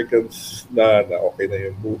Filipino-Americans na okay na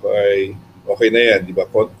yung buhay, okay na yan, di ba?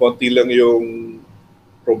 Konti lang yung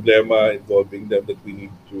problema involving them that we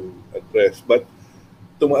need to address. But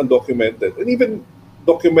itong undocumented, and even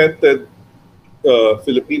documented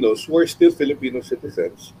Filipinos who are still Filipino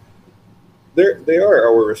citizens, they are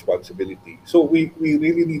our responsibility. So we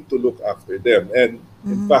really need to look after them. And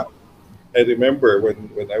in fact, I remember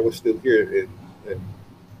when I was still here in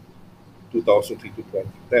 2003 to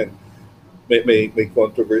 2010, may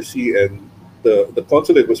controversy, and the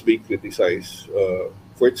consulate was being criticized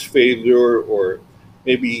for its failure, or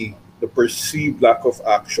maybe the perceived lack of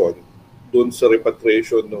action dun sa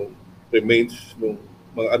repatriation ng remains ng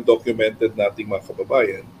mga undocumented nating mga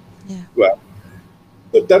kababayan. Yeah. Diba?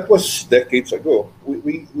 But that was decades ago.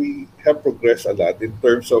 We have progressed a lot in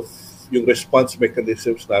terms of yung response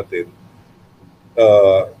mechanisms natin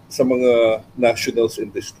sa mga nationals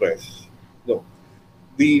in distress. No,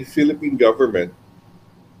 the Philippine government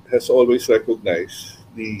has always recognized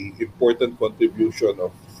the important contribution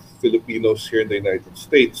of Filipinos here in the United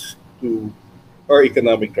States to our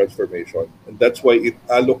economic transformation. And that's why it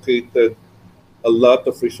allocated a lot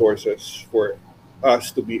of resources for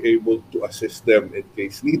us to be able to assist them in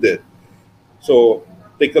case needed. So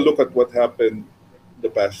take a look at what happened the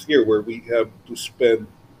past year, where we have to spend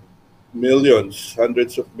millions,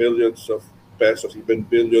 hundreds of millions of pesos, even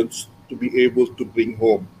billions, to be able to bring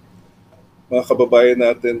home mga kababayan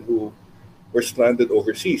natin who were stranded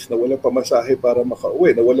overseas, na walang pamasahe para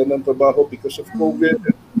makauwi, na walang ng trabaho because of COVID,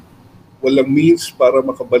 and walang means para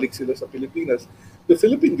makabalik sila sa Pilipinas. The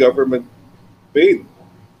Philippine government paid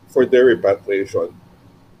for their repatriation.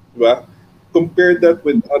 Diba? Compare that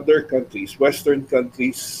with other countries, Western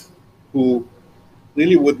countries, who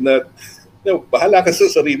really would not, bahala ka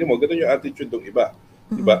sa sarili mo, ganun yung attitude ng iba.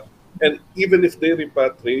 Diba? And even if they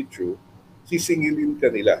repatriate you, sisingilin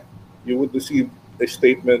ka nila. You would receive a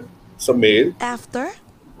statement sa mail. After?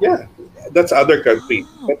 Yeah, that's other country.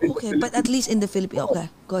 Oh, okay, but at least in the Philippines, okay,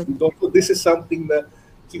 good. This is something na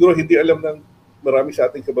siguro hindi alam ng marami sa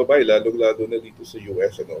ating kababayan, lalong-lalo na dito sa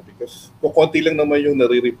US, because konti lang naman yung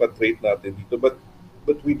nare-repatriate natin dito, but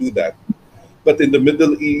we do that. But in the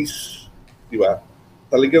Middle East, di ba,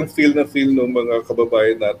 talagang feel ng mga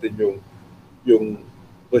kababayan natin yung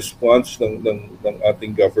response ng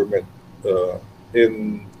ating government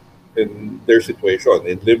in their situation.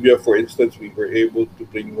 In Libya, for instance, we were able to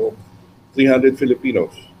bring home 300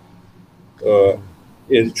 Filipinos.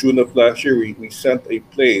 In June of last year, we sent a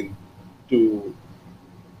plane to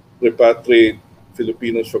repatriate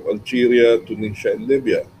Filipinos from Algeria, Tunisia, and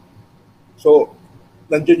Libya. So,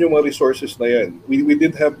 nandiyan yung mga resources na yan. We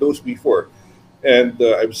did have those before. And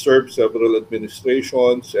I've served several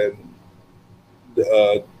administrations, and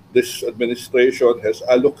this administration has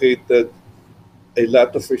allocated a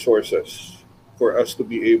lot of resources for us to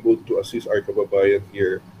be able to assist our kababayan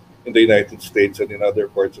here in the United States and in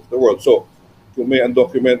other parts of the world. So, kung may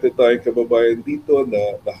undocumented tayong kababayan dito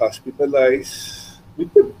na hospitalized, we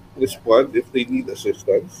could respond if they need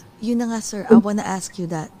assistance. Yun na nga, sir. I wanna ask you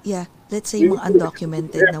that. Yeah, let's say mga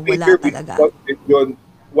undocumented na wala talaga.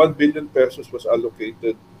 1 billion pesos was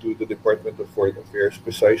allocated to the Department of Foreign Affairs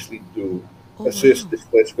precisely to assist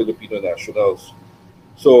displaced Filipino nationals.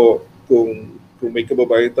 So, kung may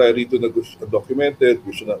kababayan tayo rito na documented,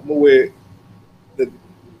 gusto na umuwi, then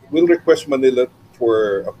we'll request Manila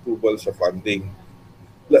for approval sa funding.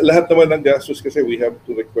 Lahat naman ng gastos kasi we have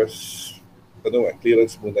to request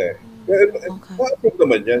clearance muna eh. Ma-approve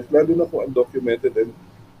naman yan, lalo na kung undocumented and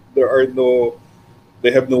they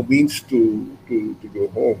have no means to go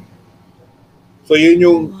home. So yun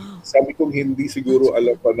yung sabi kong hindi siguro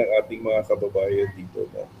alam pa ng ating mga kababayan dito.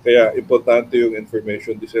 No? Kaya importante yung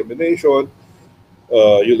information dissemination.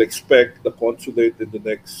 You'll expect the consulate in the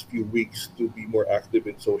next few weeks to be more active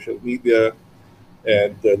in social media.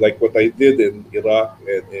 And like what I did in Iraq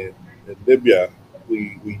and in Libya,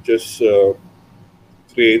 we just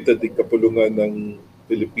created the kapulungan ng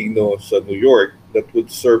Filipino sa New York that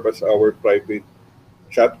would serve as our private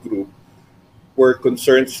chat group, where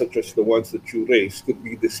concerns such as the ones that you raised could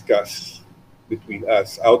be discussed between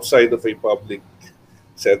us outside of a public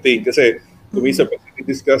setting. Kasi kumisa pag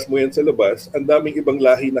i-discuss mo yan sa labas, ang daming ibang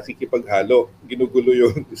lahi nakikipaghalo. Ginugulo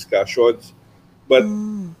yung discussions. But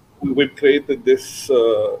we've created this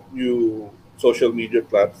new social media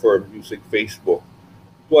platform using Facebook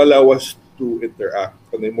to allow us to interact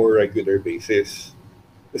on a more regular basis.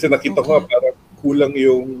 Kasi nakita ko parang kulang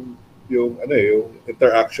yung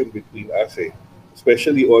interaction between us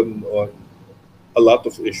especially on a lot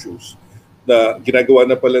of issues na ginagawa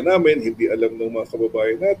na pala namin, hindi alam ng mga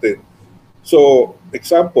kababayan natin. So,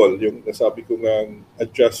 example, yung nasabi ko ng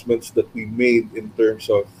adjustments that we made in terms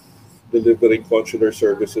of delivering consular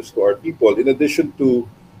services to our people. In addition to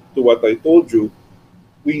what I told you,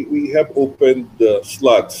 we have opened the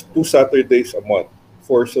slots 2 Saturdays a month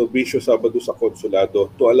for Servicio Sabado sa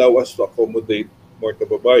Konsulado to allow us to accommodate more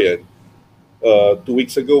kababayan. 2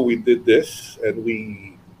 weeks ago, we did this, and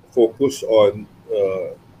we focus on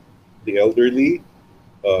the elderly,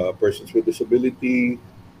 persons with disability,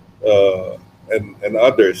 uh, and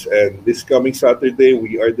others. And this coming Saturday,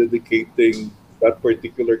 we are dedicating that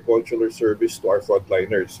particular consular service to our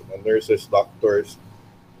frontliners, nurses, doctors,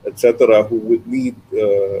 etc., who would need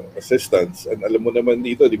assistance. And alam mo naman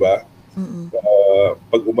dito, di ba?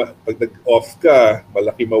 Pag nag-off ka,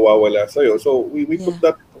 malaki mawawala sa'yo. So we took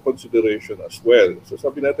that into consideration as well. So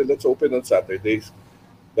sabi natin, let's open on Saturdays.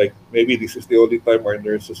 Like maybe this is the only time our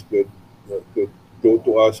nurses could go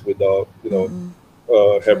to us without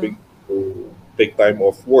having to take time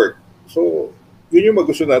off work. So yun yung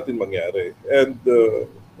gusto natin mangyari. And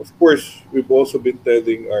of course, we've also been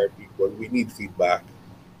telling our people we need feedback.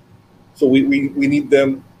 So we need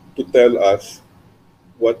them to tell us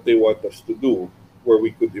what they want us to do, where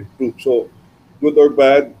we could improve. So good or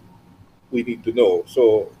bad, we need to know.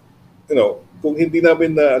 So, kung hindi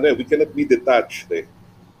namin we cannot be detached.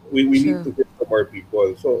 We need to hear from our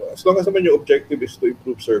people. So as long as naman your objective is to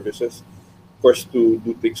improve services, of course, to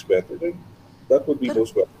do things better, then that would be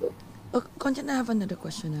most welcome. Content, I have another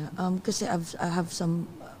question. Because I have some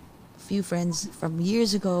few friends from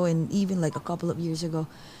years ago and even like a couple of years ago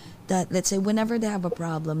that, let's say, whenever they have a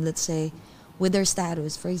problem, let's say with their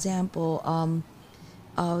status, for example,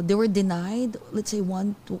 they were denied, let's say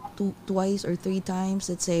twice or three times.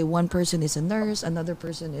 Let's say one person is a nurse, another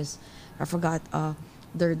person is, I forgot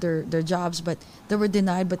their jobs, but they were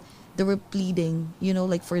denied, but they were pleading,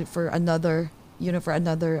 like for another, for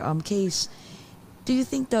another case. Do you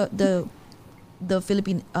think the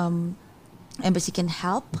Philippine embassy can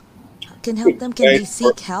help them? Can they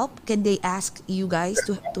seek help? Can they ask you guys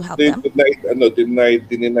to help them?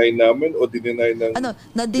 Deny namin o deny ng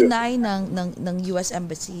na-deny ng US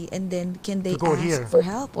Embassy, and then can they ask for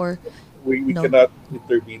help, or we cannot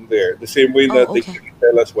intervene there. The same way that they can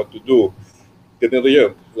tell us what to do. Ganito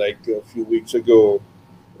yun. Like a few weeks ago,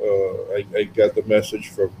 I got a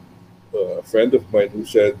message from a friend of mine who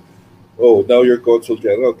said, "Oh, now you're Consul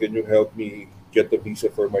General. Can you help me get a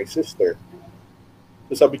visa for my sister?"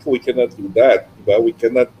 So sabi ko, we cannot do that. Diba? We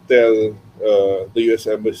cannot tell the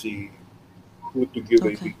U.S. Embassy who to give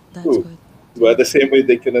a visa to. Diba? The same way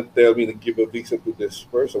they cannot tell me to give a visa to this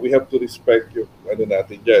person. We have to respect yung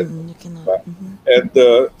natin dyan. You cannot. Diba? And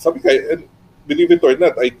sabi ko, and believe it or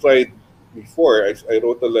not, I tried before. I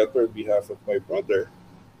wrote a letter on behalf of my brother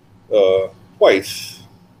twice,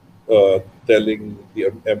 telling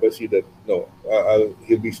the embassy that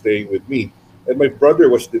he'll be staying with me. And my brother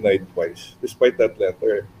was denied twice, despite that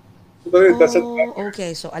letter. So that doesn't matter.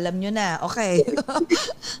 Okay. So alam nyo na. Okay.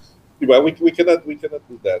 Diba? We cannot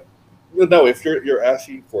do that. Now, if you're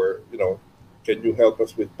asking for, can you help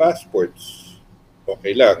us with passports?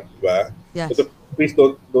 Okay lang, diba? Yes. But please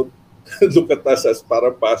don't look at us as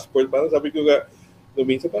parang passport. Parang sabi ko nga,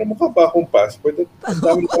 minsan parang mukha ba akong passport?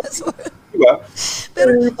 Diba?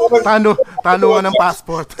 Pero tanungan ng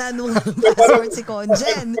passport. Tanungan ng passport si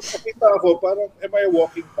Conjen. Nakita ako, parang, am I a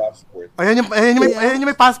walking passport? Ayan yung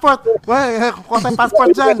may passport. Kuha tayong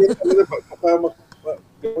passport dyan.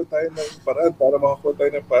 Gawin tayo ng paraan para makakuha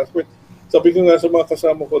tayo ng passport. Sabi ko nga sa mga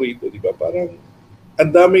kasama ko rito, di ba, parang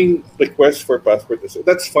ang daming requests for passport.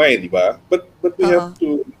 That's fine, di ba? But we have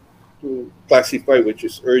to classify which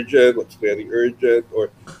is urgent, what's very urgent, or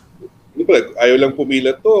ayaw lang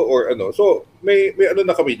pumila to, or ano. So, may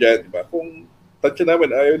na kami dyan, di ba? Kung tansya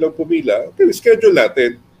namin, ayaw lang pumila, okay, schedule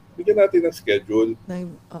natin. Bigyan natin ng schedule.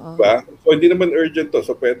 Diba? So, hindi naman urgent to.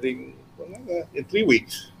 So, pwedeng in 3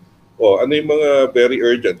 weeks. O, ano yung mga very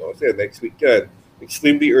urgent? O, sige, next week yan.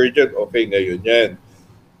 Extremely urgent, okay, ngayon yan.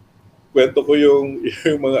 Kwento ko yung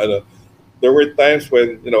mga there were times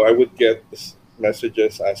when, I would get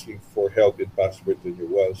messages asking for help in passport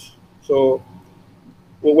renewals. So,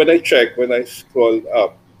 when I scrolled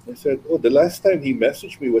up, I said, the last time he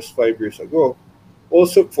messaged me was 5 years ago.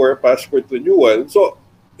 Also for a passport renewal. So,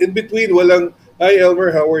 in between, walang, "Hi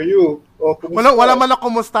Elmer, how are you?" Wala man na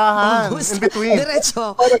kumustahan. In between.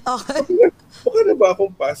 Diretso. Okay. Baka na ba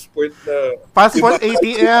akong passport na... Passport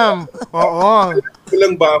ATM. Oo.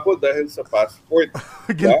 Kulang ba ako dahil sa passport?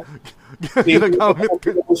 Ginagamit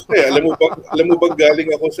ko. Alam mo ba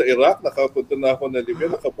galing ako sa Iraq, nakapunta na ako na Libya,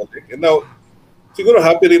 nakabalik. And now, siguro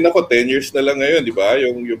happy rin ako, 10 years na lang ngayon, di ba?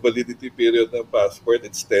 Yung validity period ng passport,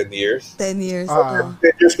 it's 10 years. 10 years.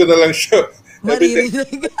 10 years ko na lang siya.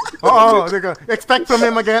 Maririnig. Oo, expect from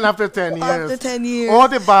him again after 10 years. After 10 years. Oo,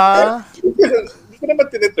 di ba? Hindi ko naman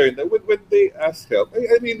tiniturn na when they ask help,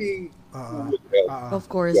 I really would help. Of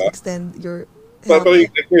course, extend your help.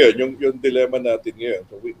 help. Yung dilemma natin ngayon.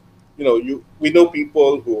 So we know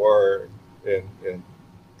people who are in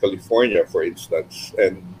California, for instance,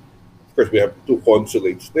 and of course we have two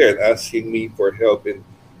consulates there, and asking me for help in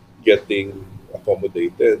getting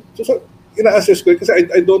accommodated. So ina-assess ko kasi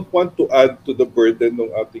I don't want to add to the burden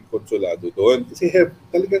ng ating konsulado doon. Kasi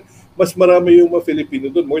talaga mas marami yung mga Filipino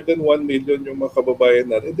doon. More than 1 million yung mga kababayan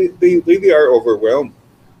natin. They really are overwhelmed.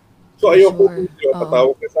 So ayoko kung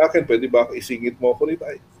patawag ka sa akin, pwede ba isingit mo ako rito?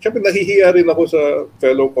 Siyempre nahihiya rin ako sa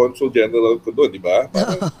fellow consul general ko doon, di ba?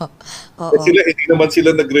 Hindi naman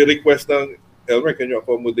sila nagre-request ng Elmer, can you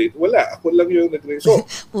accommodate? Wala, ako lang yung nag-request. So,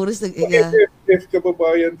 if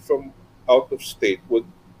kababayan from out of state would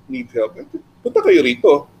need help, punta kayo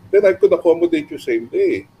rito. Then I could accommodate you same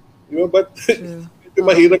day. You know, but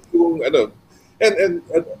mahirap yung and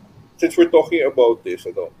since we're talking about this,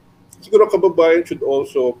 siguro kababayan should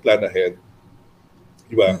also plan ahead.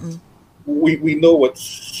 Diba? We know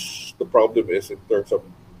what's the problem is in terms of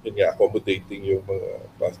accommodating yung mga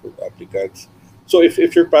passport applicants. So if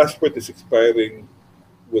your passport is expiring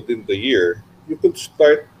within the year, you could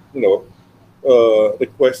start,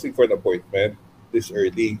 requesting for an appointment this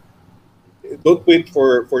early. Don't wait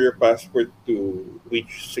for your passport to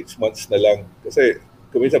reach 6 months na lang. Kasi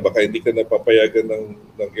kuminsan baka hindi ka napapayagan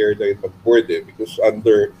ng airline mag-board because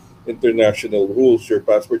under international rules, your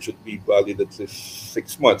passport should be valid at least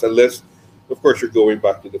 6 months unless, of course, you're going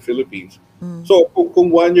back to the Philippines. So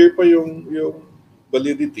kung 1 year pa yung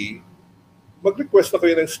validity, mag-request na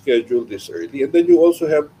kayo ng schedule this early. And then you also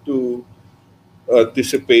have to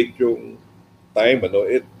anticipate yung time.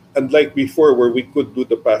 Unlike before where we could do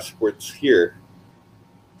the passports here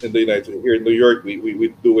in the United States, here in New York,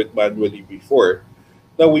 we do it manually before.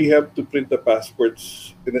 Now we have to print the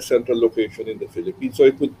passports in a central location in the Philippines. So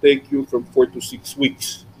it would take you from 4 to 6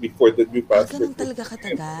 weeks before the new passport. Ganun talaga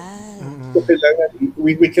katagal. So kailangan,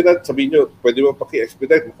 we cannot, sabihin nyo, pwede mo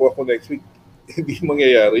paki-expedite, makuha ko next week. Hindi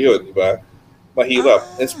mangyayari yun, di ba?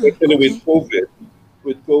 Mahirap. Especially with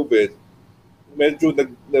COVID, medyo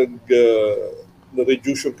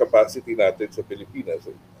na-reduce yung capacity natin sa Pilipinas.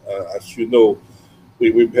 As you know,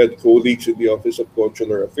 we've had colleagues in the Office of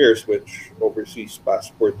Consular Affairs, which oversees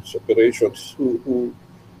passports operations, who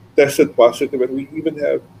tested positive, and we even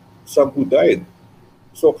have some who died.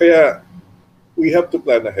 So kaya, we have to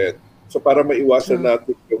plan ahead. So para maiwasan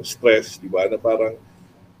natin yung stress, di ba, na parang,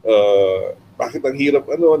 bakit ang hirap,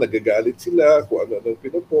 nagagalit sila, kung ano-anong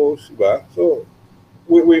pinopost, di ba? So,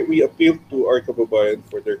 we appeal to our kababayan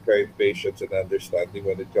for their kind patience and understanding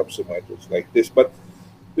when it comes to matters like this. But,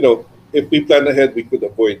 if we plan ahead, we could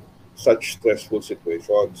avoid such stressful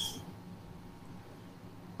situations.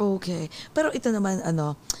 Okay. Pero ito naman,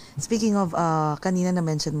 speaking of, kanina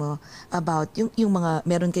na-mention mo about yung mga,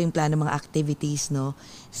 meron kayong plano mga activities, no?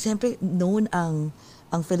 Siyempre, known ang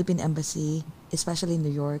Philippine Embassy, especially in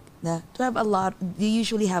New York, na to have they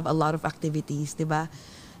usually have a lot of activities, di ba?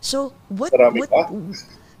 So, we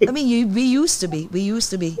used to be.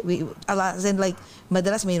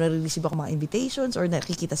 Madalas may nare-receive ako mga invitations or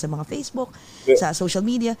nakikita sa mga Facebook, sa social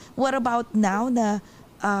media. What about now na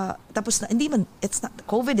tapos na, it's not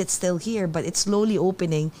COVID, it's still here, but it's slowly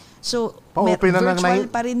opening. So, Pa-open na virtual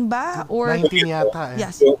pa rin ba? Or 19 yata.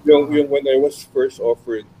 Yes. Yung when I was first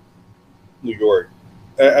offered New York,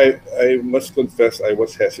 I must confess I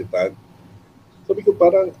was hesitant. Sabi ko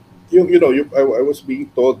parang I was being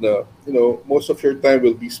told na most of your time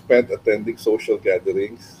will be spent attending social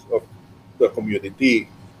gatherings of the community.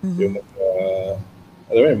 Yung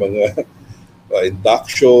mga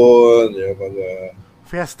induction, yung mga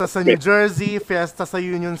fiesta sa New Jersey, fiesta sa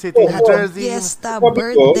Union City, New Jersey. Fiesta,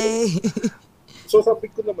 birthday. So sabi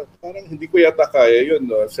ko naman, parang hindi ko yata kaya yun.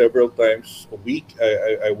 Several times a week,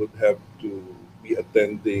 I would have to be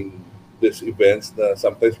attending these events na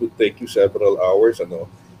sometimes would take you several hours.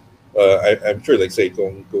 I'm sure, like say,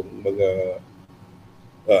 kung mga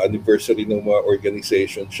anniversary ng mga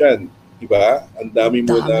organization siya, diba? Ang dami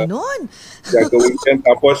mo na gagawin yan.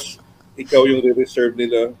 Tapos, ikaw yung re-reserve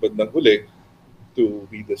nila bandang huli to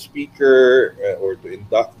be the speaker or to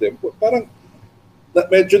induct them. Parang,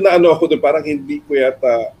 medyo ako doon, parang hindi ko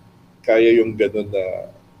yata kaya yung ganun na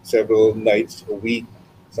several nights a week,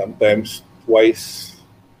 sometimes twice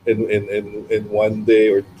in one day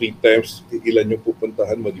or 3 times, ilan yung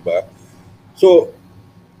pupuntahan mo, di ba? So,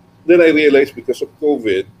 then I realized because of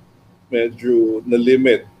COVID, medyo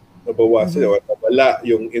na-limit, nabawasan, wala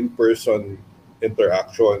yung in-person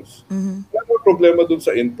interactions. Wala mo problema dun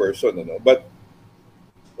sa in-person, But,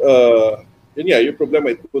 yung problema,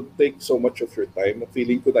 it would take so much of your time.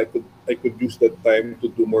 Feeling ko that I could use that time to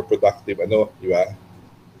do more productive, di ba?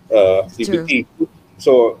 Activity.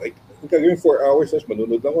 So, like, gagawin 4 hours, tapos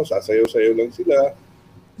manunod lang ako, sasayaw-sayaw lang sila.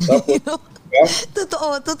 Tapos,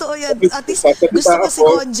 Totoo yan. At least Sasalita gusto ko si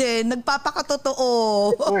ako. Conjen, nagpapakatotoo.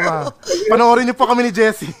 Oo nga. Panoorin niyo po kami ni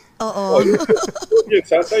Jessie. Oo. Yung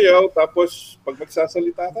sasayaw, tapos pag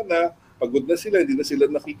magsasalita ka na, pagod na sila, hindi na sila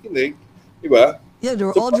nakikinig, di ba? Yeah,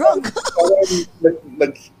 they're all drunk.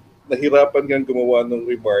 Parang nahirapan kang gumawa ng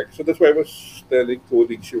remarks. So that's why I was telling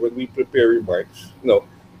colleagues here, when we prepare remarks,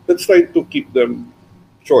 let's try to keep them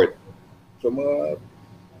short. So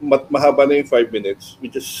mahaba na yung 5 minutes. We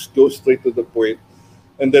just go straight to the point.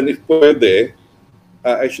 And then if pwede,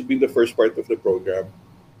 I should be in the first part of the program.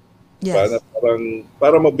 Yes.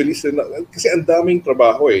 Para mabilis na. Kasi ang daming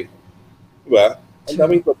trabaho eh. Diba? Ang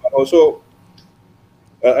daming trabaho. So,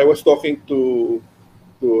 I was talking to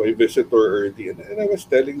a visitor early and I was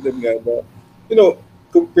telling them nga na,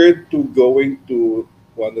 compared to going to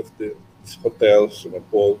one of the hotels,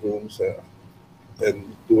 ballrooms, and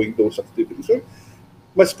doing those activities, so,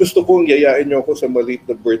 mas gusto kong yayain nyo ako sa maliit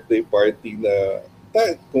na birthday party na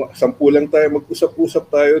kung 10 lang tayo, mag-usap-usap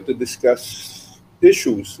tayo to discuss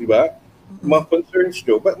issues, di ba? Mga concerns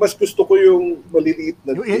nyo. Mas gusto ko yung maliliit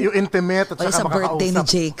na... Yung intimate at O saka sa birthday ni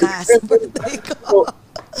makakausap. J-Cas. Birthday ko.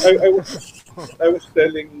 So, I was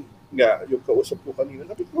telling nga, yung kausap ko kanina,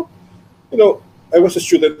 sabi ko, I was a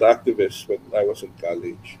student activist when I was in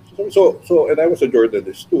college. So and I was a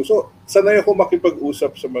journalist too. So, sanay ako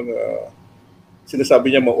makipag-usap sa mga,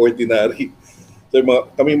 sinasabi niya mga ordinary. So,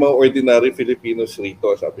 kami mga ordinary Filipinos rito,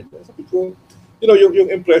 sabi niya. Sabi ko,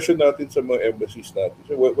 yung impression natin sa mga embassies natin.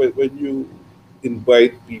 So when you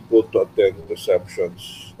invite people to attend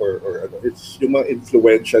receptions or it's yung mga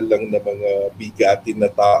influential lang na mga bigatin na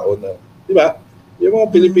tao na, di ba? Yung mga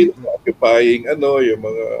Pilipino occupying, yung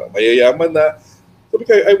mga mayayaman na. Sabi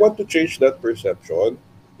ko, I want to change that perception.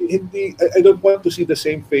 I don't want to see the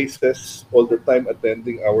same faces all the time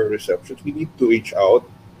attending our receptions. We need to reach out.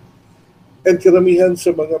 And karamihan sa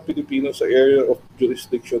mga Pilipino sa area of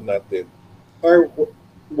jurisdiction natin are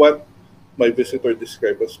what my visitor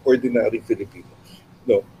described as ordinary Filipinos.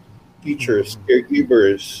 Teachers,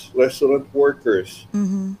 caregivers, restaurant workers.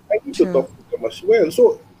 I need to talk to them as well.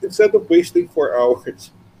 So instead of wasting 4 hours,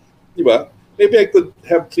 di ba? Maybe I could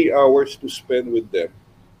have 3 hours to spend with them.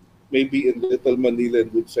 Maybe in Little Manila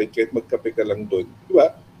and Woodside, kahit magkape ka lang doon. Di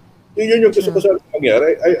ba? Yun yung gusto ko sa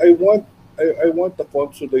mangyari. I want the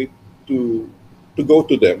consulate to go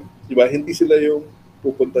to them. Di ba? Hindi sila yung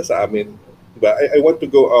pupunta sa amin. Di ba? I want to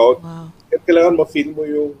go out. Wow. At kailangan ma-feel mo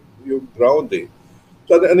yung ground eh.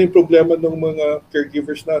 So ano yung problema ng mga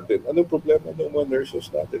caregivers natin? Anong problema ng mga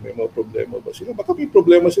nurses natin? May mga problema ba sila? Baka may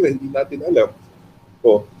problema sila, hindi natin alam.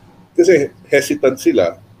 Kasi hesitant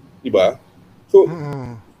sila. Di ba? So,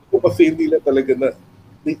 kung ma-feel nila talaga na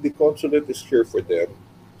the consulate is here for them.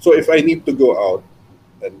 So if I need to go out,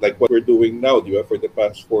 and like what we're doing now, di ba, for the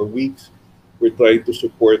past 4 weeks, we're trying to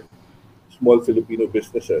support small Filipino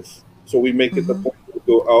businesses. So we make it a point to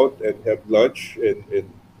go out and have lunch in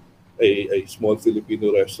a small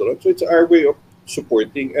Filipino restaurant. So it's our way of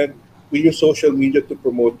supporting, and we use social media to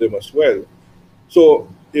promote them as well. So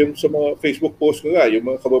yung sa mga Facebook posts ko nga, yung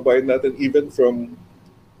mga kababayan natin, even from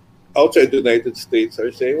outside the United States, are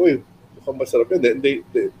saying, "Uy, mukhang masarap yan."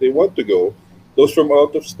 They want to go. Those from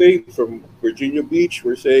out of state, from Virginia Beach,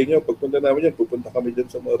 we're saying, pagpunta namin yan, pupunta kami dyan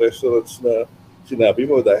sa mga restaurants na sinabi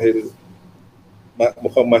mo dahil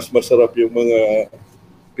mukhang mas masarap yung mga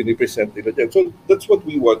pinipresent nila dyan. So that's what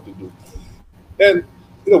we want to do. And,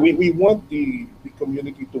 we want the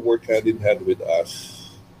community to work hand in hand with us.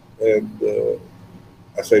 And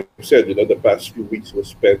as I said, the past few weeks was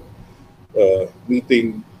spent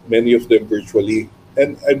meeting many of them virtually.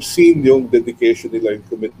 And I've seen yung dedication nila and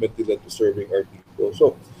commitment nila to serving our people.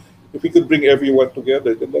 So if we could bring everyone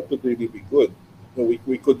together, then that would really be good.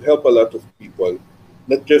 We could help a lot of people,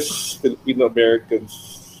 not just Filipino Americans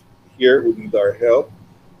here who need our help,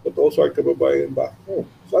 but also our kababayan back home.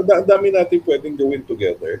 So ang dami natin pwedeng gawin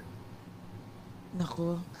together.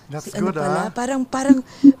 Naku. That's Ano good, pala? Parang,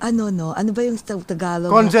 ano ba yung Tagalog?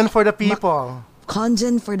 Conjen for the people.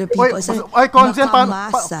 Conjen for the people. Conjen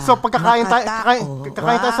makamasa, so pag kakain makatao.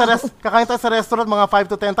 tayo sa restaurant, mga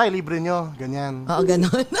 5 to 10 tayo, libre nyo. Ganyan. Oo,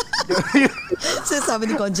 ganon.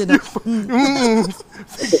 Sabi ni Conjen na.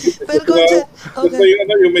 Pero Conjen, okay.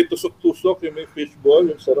 Yung may tusok-tusok, yung may fishball,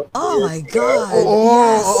 yung sarap. Oh my God.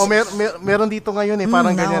 Oo, meron dito ngayon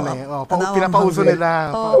parang ganyan eh. Pinapauso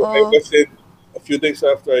nila. I was in, a few days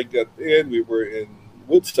after I got in, we were in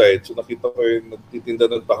Woodside, so nakita ko yung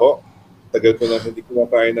nagtitinda ng taho. Tagal ko na hindi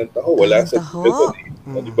kumakain ng taho. Wala sa taho.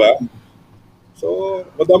 Di ba? So,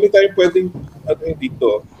 madami tayong pwedeng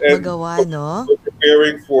dito. And magawa, no? We're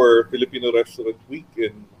preparing for Filipino Restaurant Week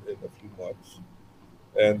in a few months.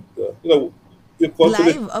 And, yung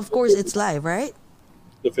consulate, Live? Of course, it's live, right?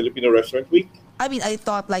 the Filipino Restaurant Week. I mean, I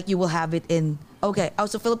thought like you will have it in. Okay,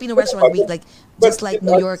 so Filipino Restaurant Week, like just like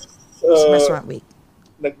New York Restaurant Week.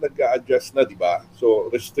 Nag-adjust na, di ba? So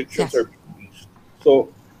restrictions Yes. are released. So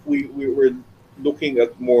we were looking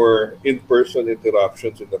at more in-person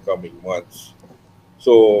interactions in the coming months.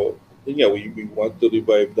 So yeah, we want to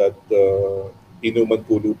revive that Inuman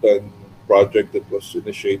Pulutan project that was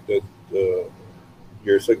initiated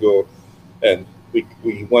years ago, and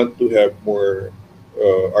we want to have more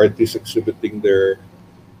artists exhibiting their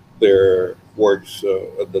works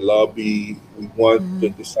at the lobby. We want the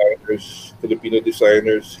designers, Filipino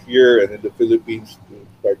designers here and in the Philippines to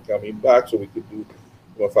start coming back so we could do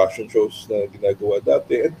mga fashion shows na ginagawa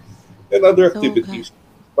dati and other activities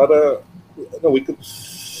para we could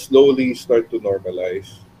slowly start to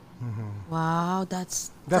normalize. Wow,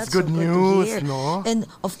 that's good so news, to hear. no? And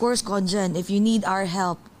of course, Conjan, if you need our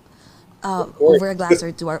help, over a glass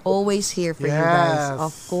or two are always here for you guys. Yes.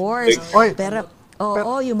 Of course. Oy, Pero,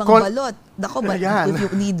 yung mga Con- balot. Dako, Ayan. if you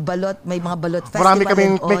need balot, may mga balot festival. Marami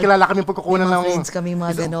kaming, and all. may kilala kaming pagkukunan May mga ng friends kaming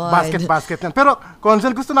mga ganon. basket yan. Pero,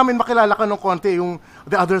 Conzel, gusto namin makilala ka ng konti yung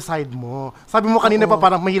the other side mo. Sabi mo kanina pa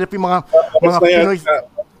parang mahirap yung mga Tapos na yan, Pinoy.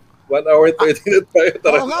 1 hour 30 na tayo.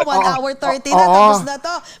 Tara Oo na. nga, 1 hour 30 na, Oo. tapos na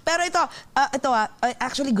to. Pero ito,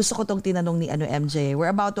 actually gusto ko tong tinanong ni MJ. We're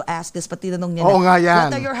about to ask this, pati tinanong niya Oo na, nga yan.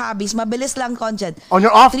 what are your hobbies? Mabilis lang, Conjan. On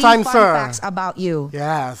your off 3 time, fun sir. facts about you.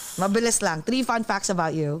 Yes. Mabilis lang. 3 fun facts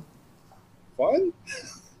about you. Fun?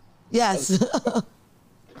 Yes.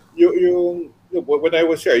 When I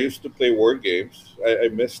was here, I used to play war games. I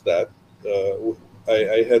missed that.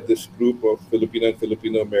 I had this group of Filipino and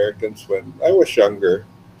Filipino Americans when I was younger.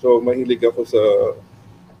 So mahilig ako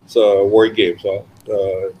sa war games.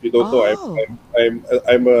 If you don't know,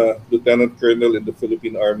 I'm a lieutenant colonel in the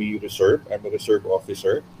Philippine Army Reserve. I'm a reserve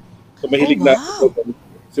officer. So mahilig na ako.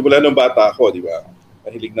 Simula nung bata ako, di ba?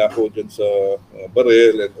 Mahilig na ako dyan sa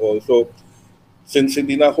baril and also since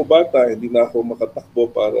hindi na ako bata, hindi na ako makatakbo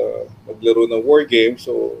para maglaro ng war game.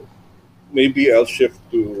 So maybe I'll shift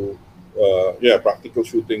to practical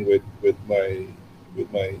shooting with my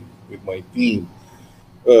team.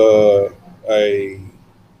 I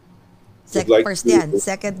would like First to, yan.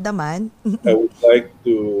 Second naman. I would like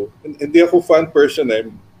to. Hindi ako fun person.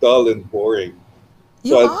 I'm dull and boring.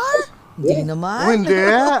 You So are? Hindi naman. Oh, hindi.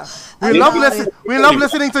 I'm sorry. We love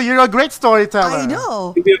listening to you. You're a great storyteller. I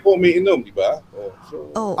know. Hindi ako umiinom, di ba?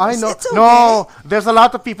 I know. It's okay. No, there's a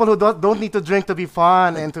lot of people who don't need to drink to be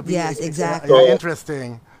fun and to be Yes, exactly.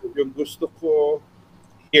 Interesting. Yung gusto ko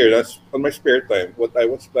here, that's on my spare time, what I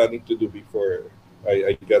was planning to do before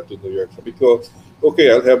I got to New York. Sabi ko,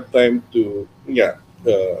 okay, I'll have time to,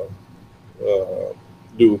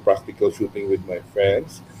 do practical shooting with my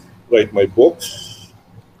friends, write my books,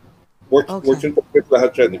 works in progress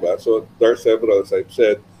lahat yan, di ba? So there are several, as I've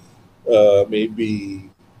said, maybe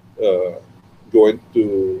going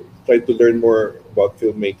to try to learn more about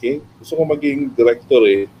filmmaking. Gusto ko maging director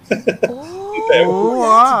eh. Oh, that's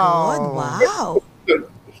good.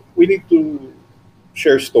 Wow. We need to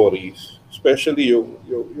share stories, especially yung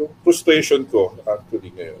frustration ko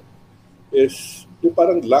actually ngayon is yung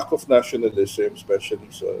parang lack of nationalism, especially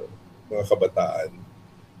sa mga kabataan.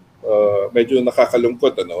 Medyo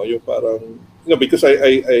nakakalungkot, yung parang, because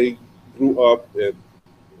I grew up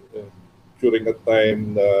during a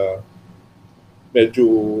time na medyo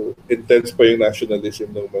intense pa yung nationalism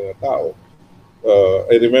ng mga tao.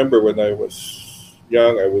 I remember when I was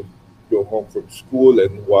young, I would go home from school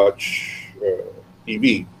and watch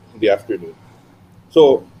TV in the afternoon.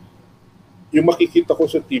 So, yung makikita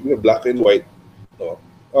ko sa TV na black and white,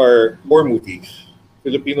 are war movies,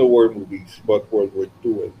 Filipino war movies about World War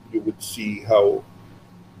II, and you would see how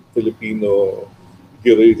Filipino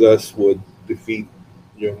guerrillas would defeat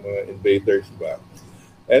yung invaders, ba?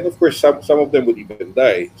 And of course, some of them would even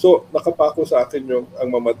die. So, nakapako sa akin yung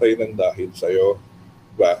ang mamatay ng dahil sa'yo,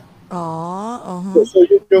 ba? So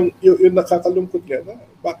yung nakakalungkot nga na,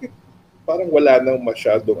 bakit parang wala nang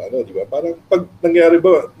masyadong di ba? Parang pag nangyari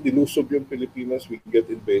ba, nilusob yung Pilipinas, we get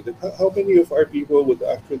invaded, how many of our people would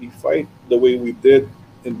actually fight the way we did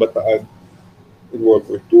in Bataan in World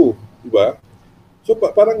War II, di ba? So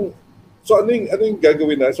parang, ano yung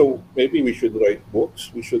gagawin na? So maybe we should write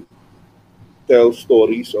books, we should tell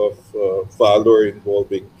stories of valor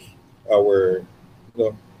involving our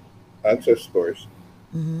ancestors.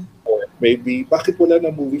 Mm-hmm. Or maybe, bakit wala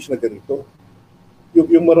na movies na ganito?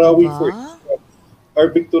 Yung Marawi, for instance,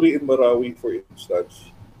 our victory in Marawi, for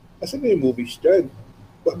instance, asan na yung movies dyan?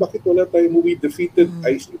 Bakit wala tayong movie defeated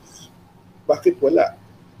ISIS? Bakit wala?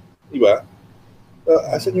 Diba?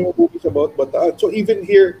 Asan yung movies about Bataan? So even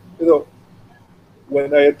here,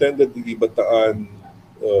 when I attended the Bataan,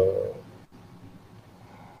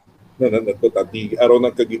 the Araw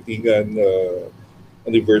ng Kagitingan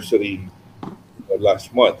anniversary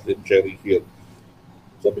last month in Cherry Hill,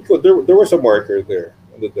 sabi ko, there was a marker there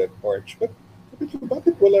on the death march. But sabi ko,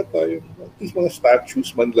 bakit wala tayong at least mga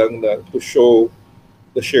statues man lang na to show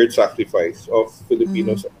the shared sacrifice of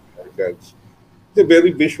Filipinos and Americans? It's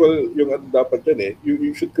very visual yung ano dapat yan eh.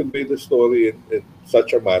 You should convey the story in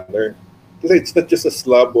such a manner. Kasi it's not just a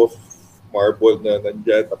slab of marble na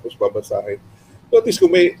nandyan tapos babasahin. So at least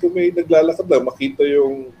kung may naglalakad na, makita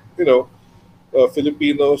yung,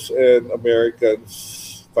 Filipinos and Americans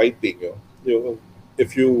fighting. Yung,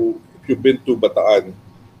 if you've been to Bataan,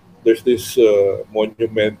 there's this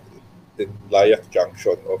monument in Layak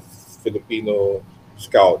Junction of Philippine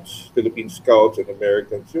Scouts and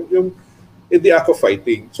Americans. Yung in the act of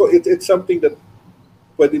fighting. So it's something that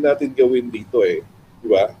pwede natin gawin dito eh.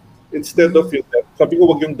 Di ba? Instead of yung, sabi ko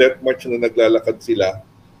wag yung death march na naglalakad sila.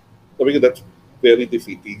 Sabi ko that's very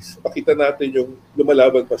defeatist. Pakita natin yung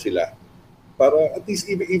lumalaban pa sila. Para at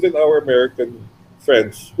least even our American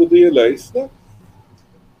friends would realize na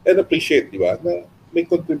and appreciate, di ba? Na may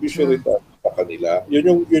contribution rin sa kanila.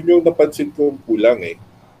 Yun yung napansin kong kulang eh.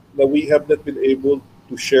 Na we have not been able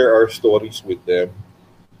to share our stories with them.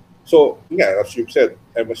 So, yeah, as you've said,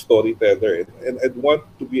 I'm a storyteller and I'd want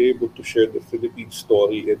to be able to share the Philippine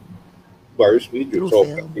story in various mediums. So,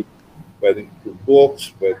 pwedeng through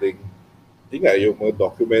books, pwedeng yung mga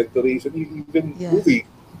documentaries and even movie.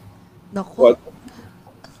 Naku.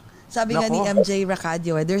 Sabi nga ni MJ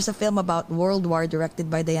Racadio, there's a film about World War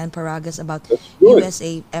directed by Diane Paragas about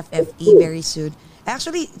USA FFE very soon.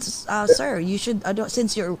 Actually, sir, you should,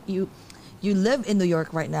 since you live in New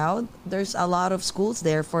York right now, there's a lot of schools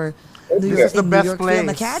there for New York Film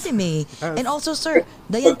Academy. And also, sir,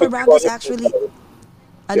 Diane Paragas actually...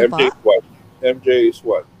 Ano pa? MJ is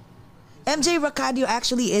what? MJ Racadio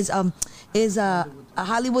actually is a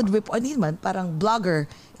Hollywood parang blogger,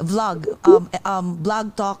 Blog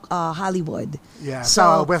Talk Hollywood. Yeah,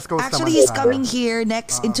 so West Coast actually he's coming here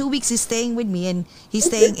next in 2 weeks. He's staying with me and he's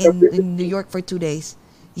staying in New York for 2 days.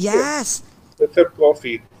 Yes. Let's have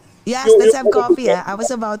coffee. Yes, let's have coffee. I was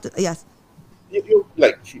about to, yes. You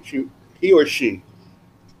like he or she?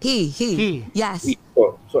 He. Yes.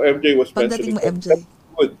 So MJ was mentioning. Pagdating mo MJ.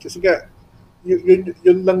 Good. Kasi nga,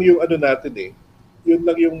 yun lang yung ano natin eh. Yun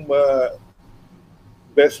lang yung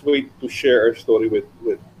best way to share our story with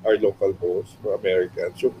our local hosts for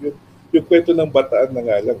Americans. So yung kwento ng Bataan na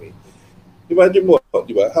nga lang eh. Imagine mo,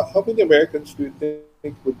 di ba? How many Americans do you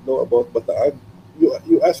think would know about Bataan?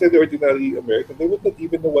 You ask any ordinary American, they would not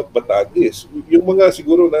even know what Bataan is. Yung mga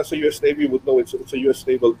siguro nasa US Navy would know it's a US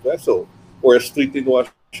naval vessel or a street in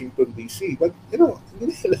Washington, D.C. But,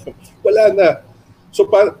 hindi alam. Wala na. So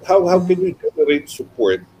how can you generate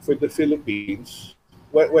support for the Philippines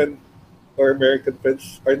when our American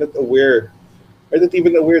friends are not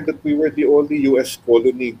even aware that we were the only U.S.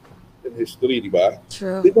 colony in history, di ba?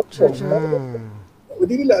 True.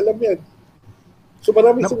 Hindi nila alam yan. So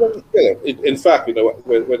marami silang, in fact,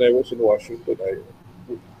 when I was in Washington,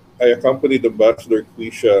 I accompanied Ambassador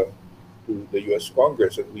Quisha to the U.S.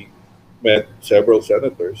 Congress and we met several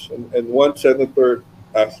senators. And one senator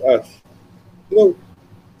asked us, do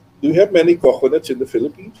you have many coconuts in the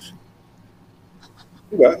Philippines?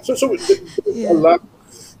 Diba? So a lot.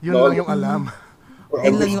 Yun lang yung alam.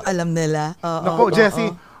 Yun lang yung alam nila. Naku,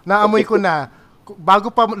 Jessie, naamoy ko na.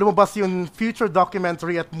 Bago pa lumabas yung future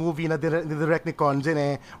documentary at movie na direct ni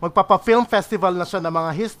Conjen magpapa-film festival na siya ng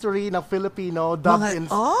mga history ng Filipino dubbed in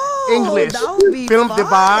English. Film, di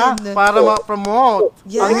ba? Para ma-promote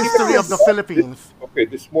ang history of the Philippines. Okay,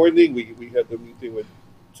 this morning we had a meeting with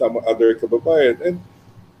some other kababayan and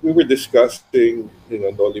we were discussing,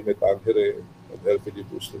 Noli Me Tangere and El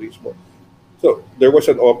Filibuster Turismo. So, there was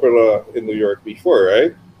an opera in New York before,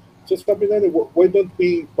 right? So sabi na, why don't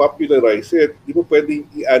we popularize it? Di ba pwedeng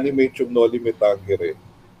i-animate yung Noli Me Tangere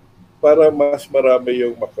para mas marami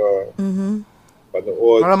yung panood.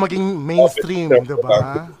 Para maging mainstream, di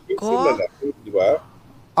ba? Di ba?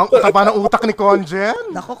 Ang taba ng utak ni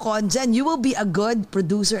Conjen. Nako, Conjen, you will be a good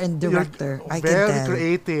producer and director. I can tell. Very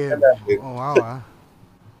creative. Oh, wow,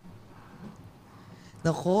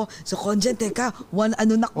 Nako, so Conjen, teka, 2 Oo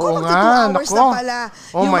hours nako. na pala.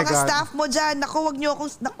 Oh yung my mga God. Staff mo dyan, wag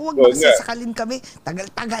magsasakalin kami.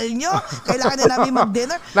 Tagal-tagal nyo. Kailangan na namin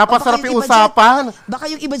mag-dinner. Napasarap yung usapan. Baka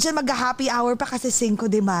yung iba dyan mag-happy hour pa kasi 5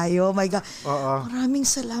 de Mayo. Oh my God. Maraming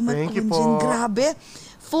salamat, Thank you Conjen. po. Grabe.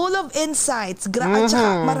 Full of insights. At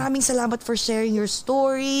saka maraming salamat for sharing your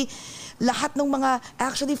story. lahat ng mga,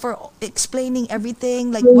 actually for explaining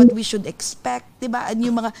everything, like what we should expect, diba? And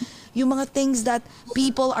yung mga things that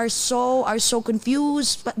people are so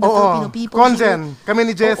confused, the Filipino people. Conjen, kami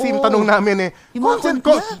ni Jessie, tanong namin Yung mga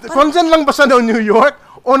Conjen lang ba siya ng New York?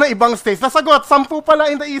 O na ibang states? Nasagot, 10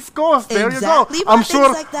 pala in the East Coast. There Exactly, you go. I'm mga sure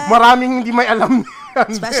things like that. maraming hindi may alam yan.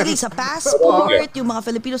 Especially sa passport, yung mga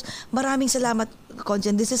Filipinos. Maraming salamat,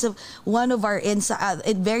 Conjen. This is one of our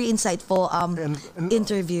very insightful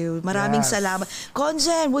interview. Maraming salamat.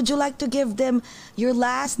 Conjen, would you like to give them your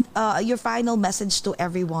final message to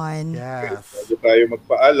everyone? Yes. Bago tayo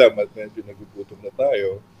magpaalam at medyo nagugutom na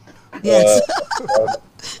tayo. Yes.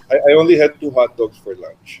 I only had 2 hot dogs for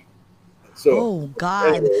lunch. So, oh,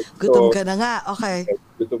 God. anyway, Gutom ka na nga. Okay.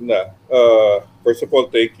 Gutom na. First of all,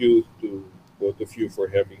 thank you to both of you for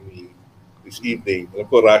having me this evening. Alam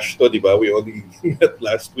ko, rush to, di ba? We only met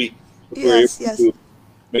last week. But we're able to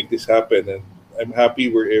make this happen. And I'm happy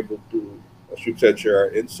we're able to, as you said, share our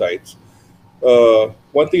insights.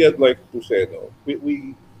 One thing I'd like to say,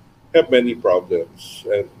 we have many problems.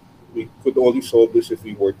 And we could only solve this if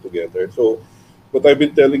we work together. So, what I've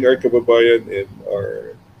been telling our kababayan in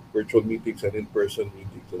our virtual meetings and in-person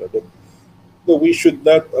meetings, that we should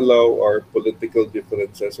not allow our political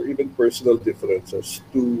differences or even personal differences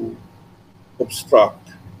to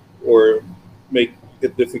obstruct or make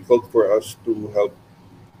it difficult for us to help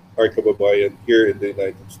our kababayan here in the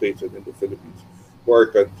United States and in the Philippines, for our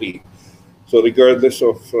country. So regardless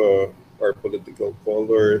of our political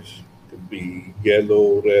colors, it could be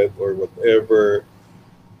yellow, red, or whatever,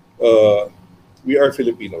 we are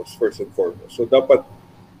Filipinos first and foremost. So dapat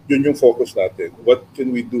yun yung focus natin. What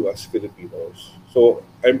can we do as Filipinos? So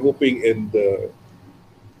I'm hoping in the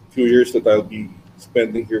few years that I'll be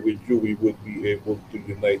spending here with you, we would be able to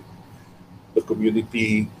unite the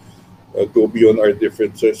community, go beyond our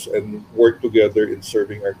differences, and work together in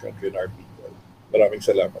serving our country and our people. Maraming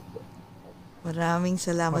salamat po. Maraming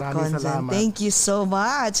salamat, Conjen. Thank you so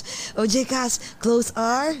much. OJ Cas, close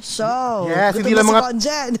our show. Yes, hindi lang mga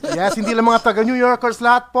Conjen. Yes, hindi lang mga taga New Yorkers,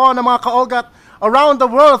 lahat po ng mga kaogat around the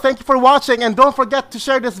world. Thank you for watching, and don't forget to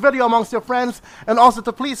share this video amongst your friends, and also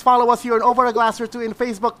to please follow us here on Over a Glass or Two in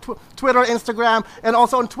Facebook, Twitter, Instagram, and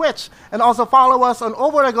also on Twitch, and also follow us on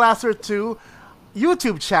Over a Glass or Two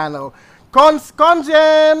YouTube channel.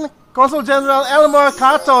 Conjen, Consul General Elmer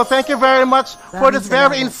Cato, thank you very much for this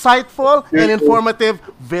very insightful and informative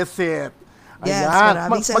visit. Yes,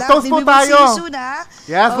 maraming salamat. Mag-toast po tayo. See you soon,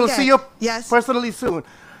 Yes, we'll see you personally soon.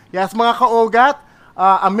 Yes, mga kaogat,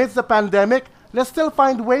 amidst the pandemic, let's still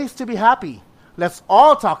find ways to be happy. Let's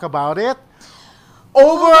all talk about it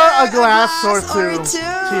over a glass or two.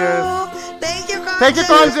 Cheers. Thank you, Conjen. Thank you,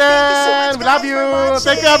 Conjen. We love you.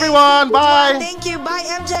 Thank you, everyone. Bye. Thank you. Bye,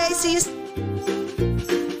 MJ. See you.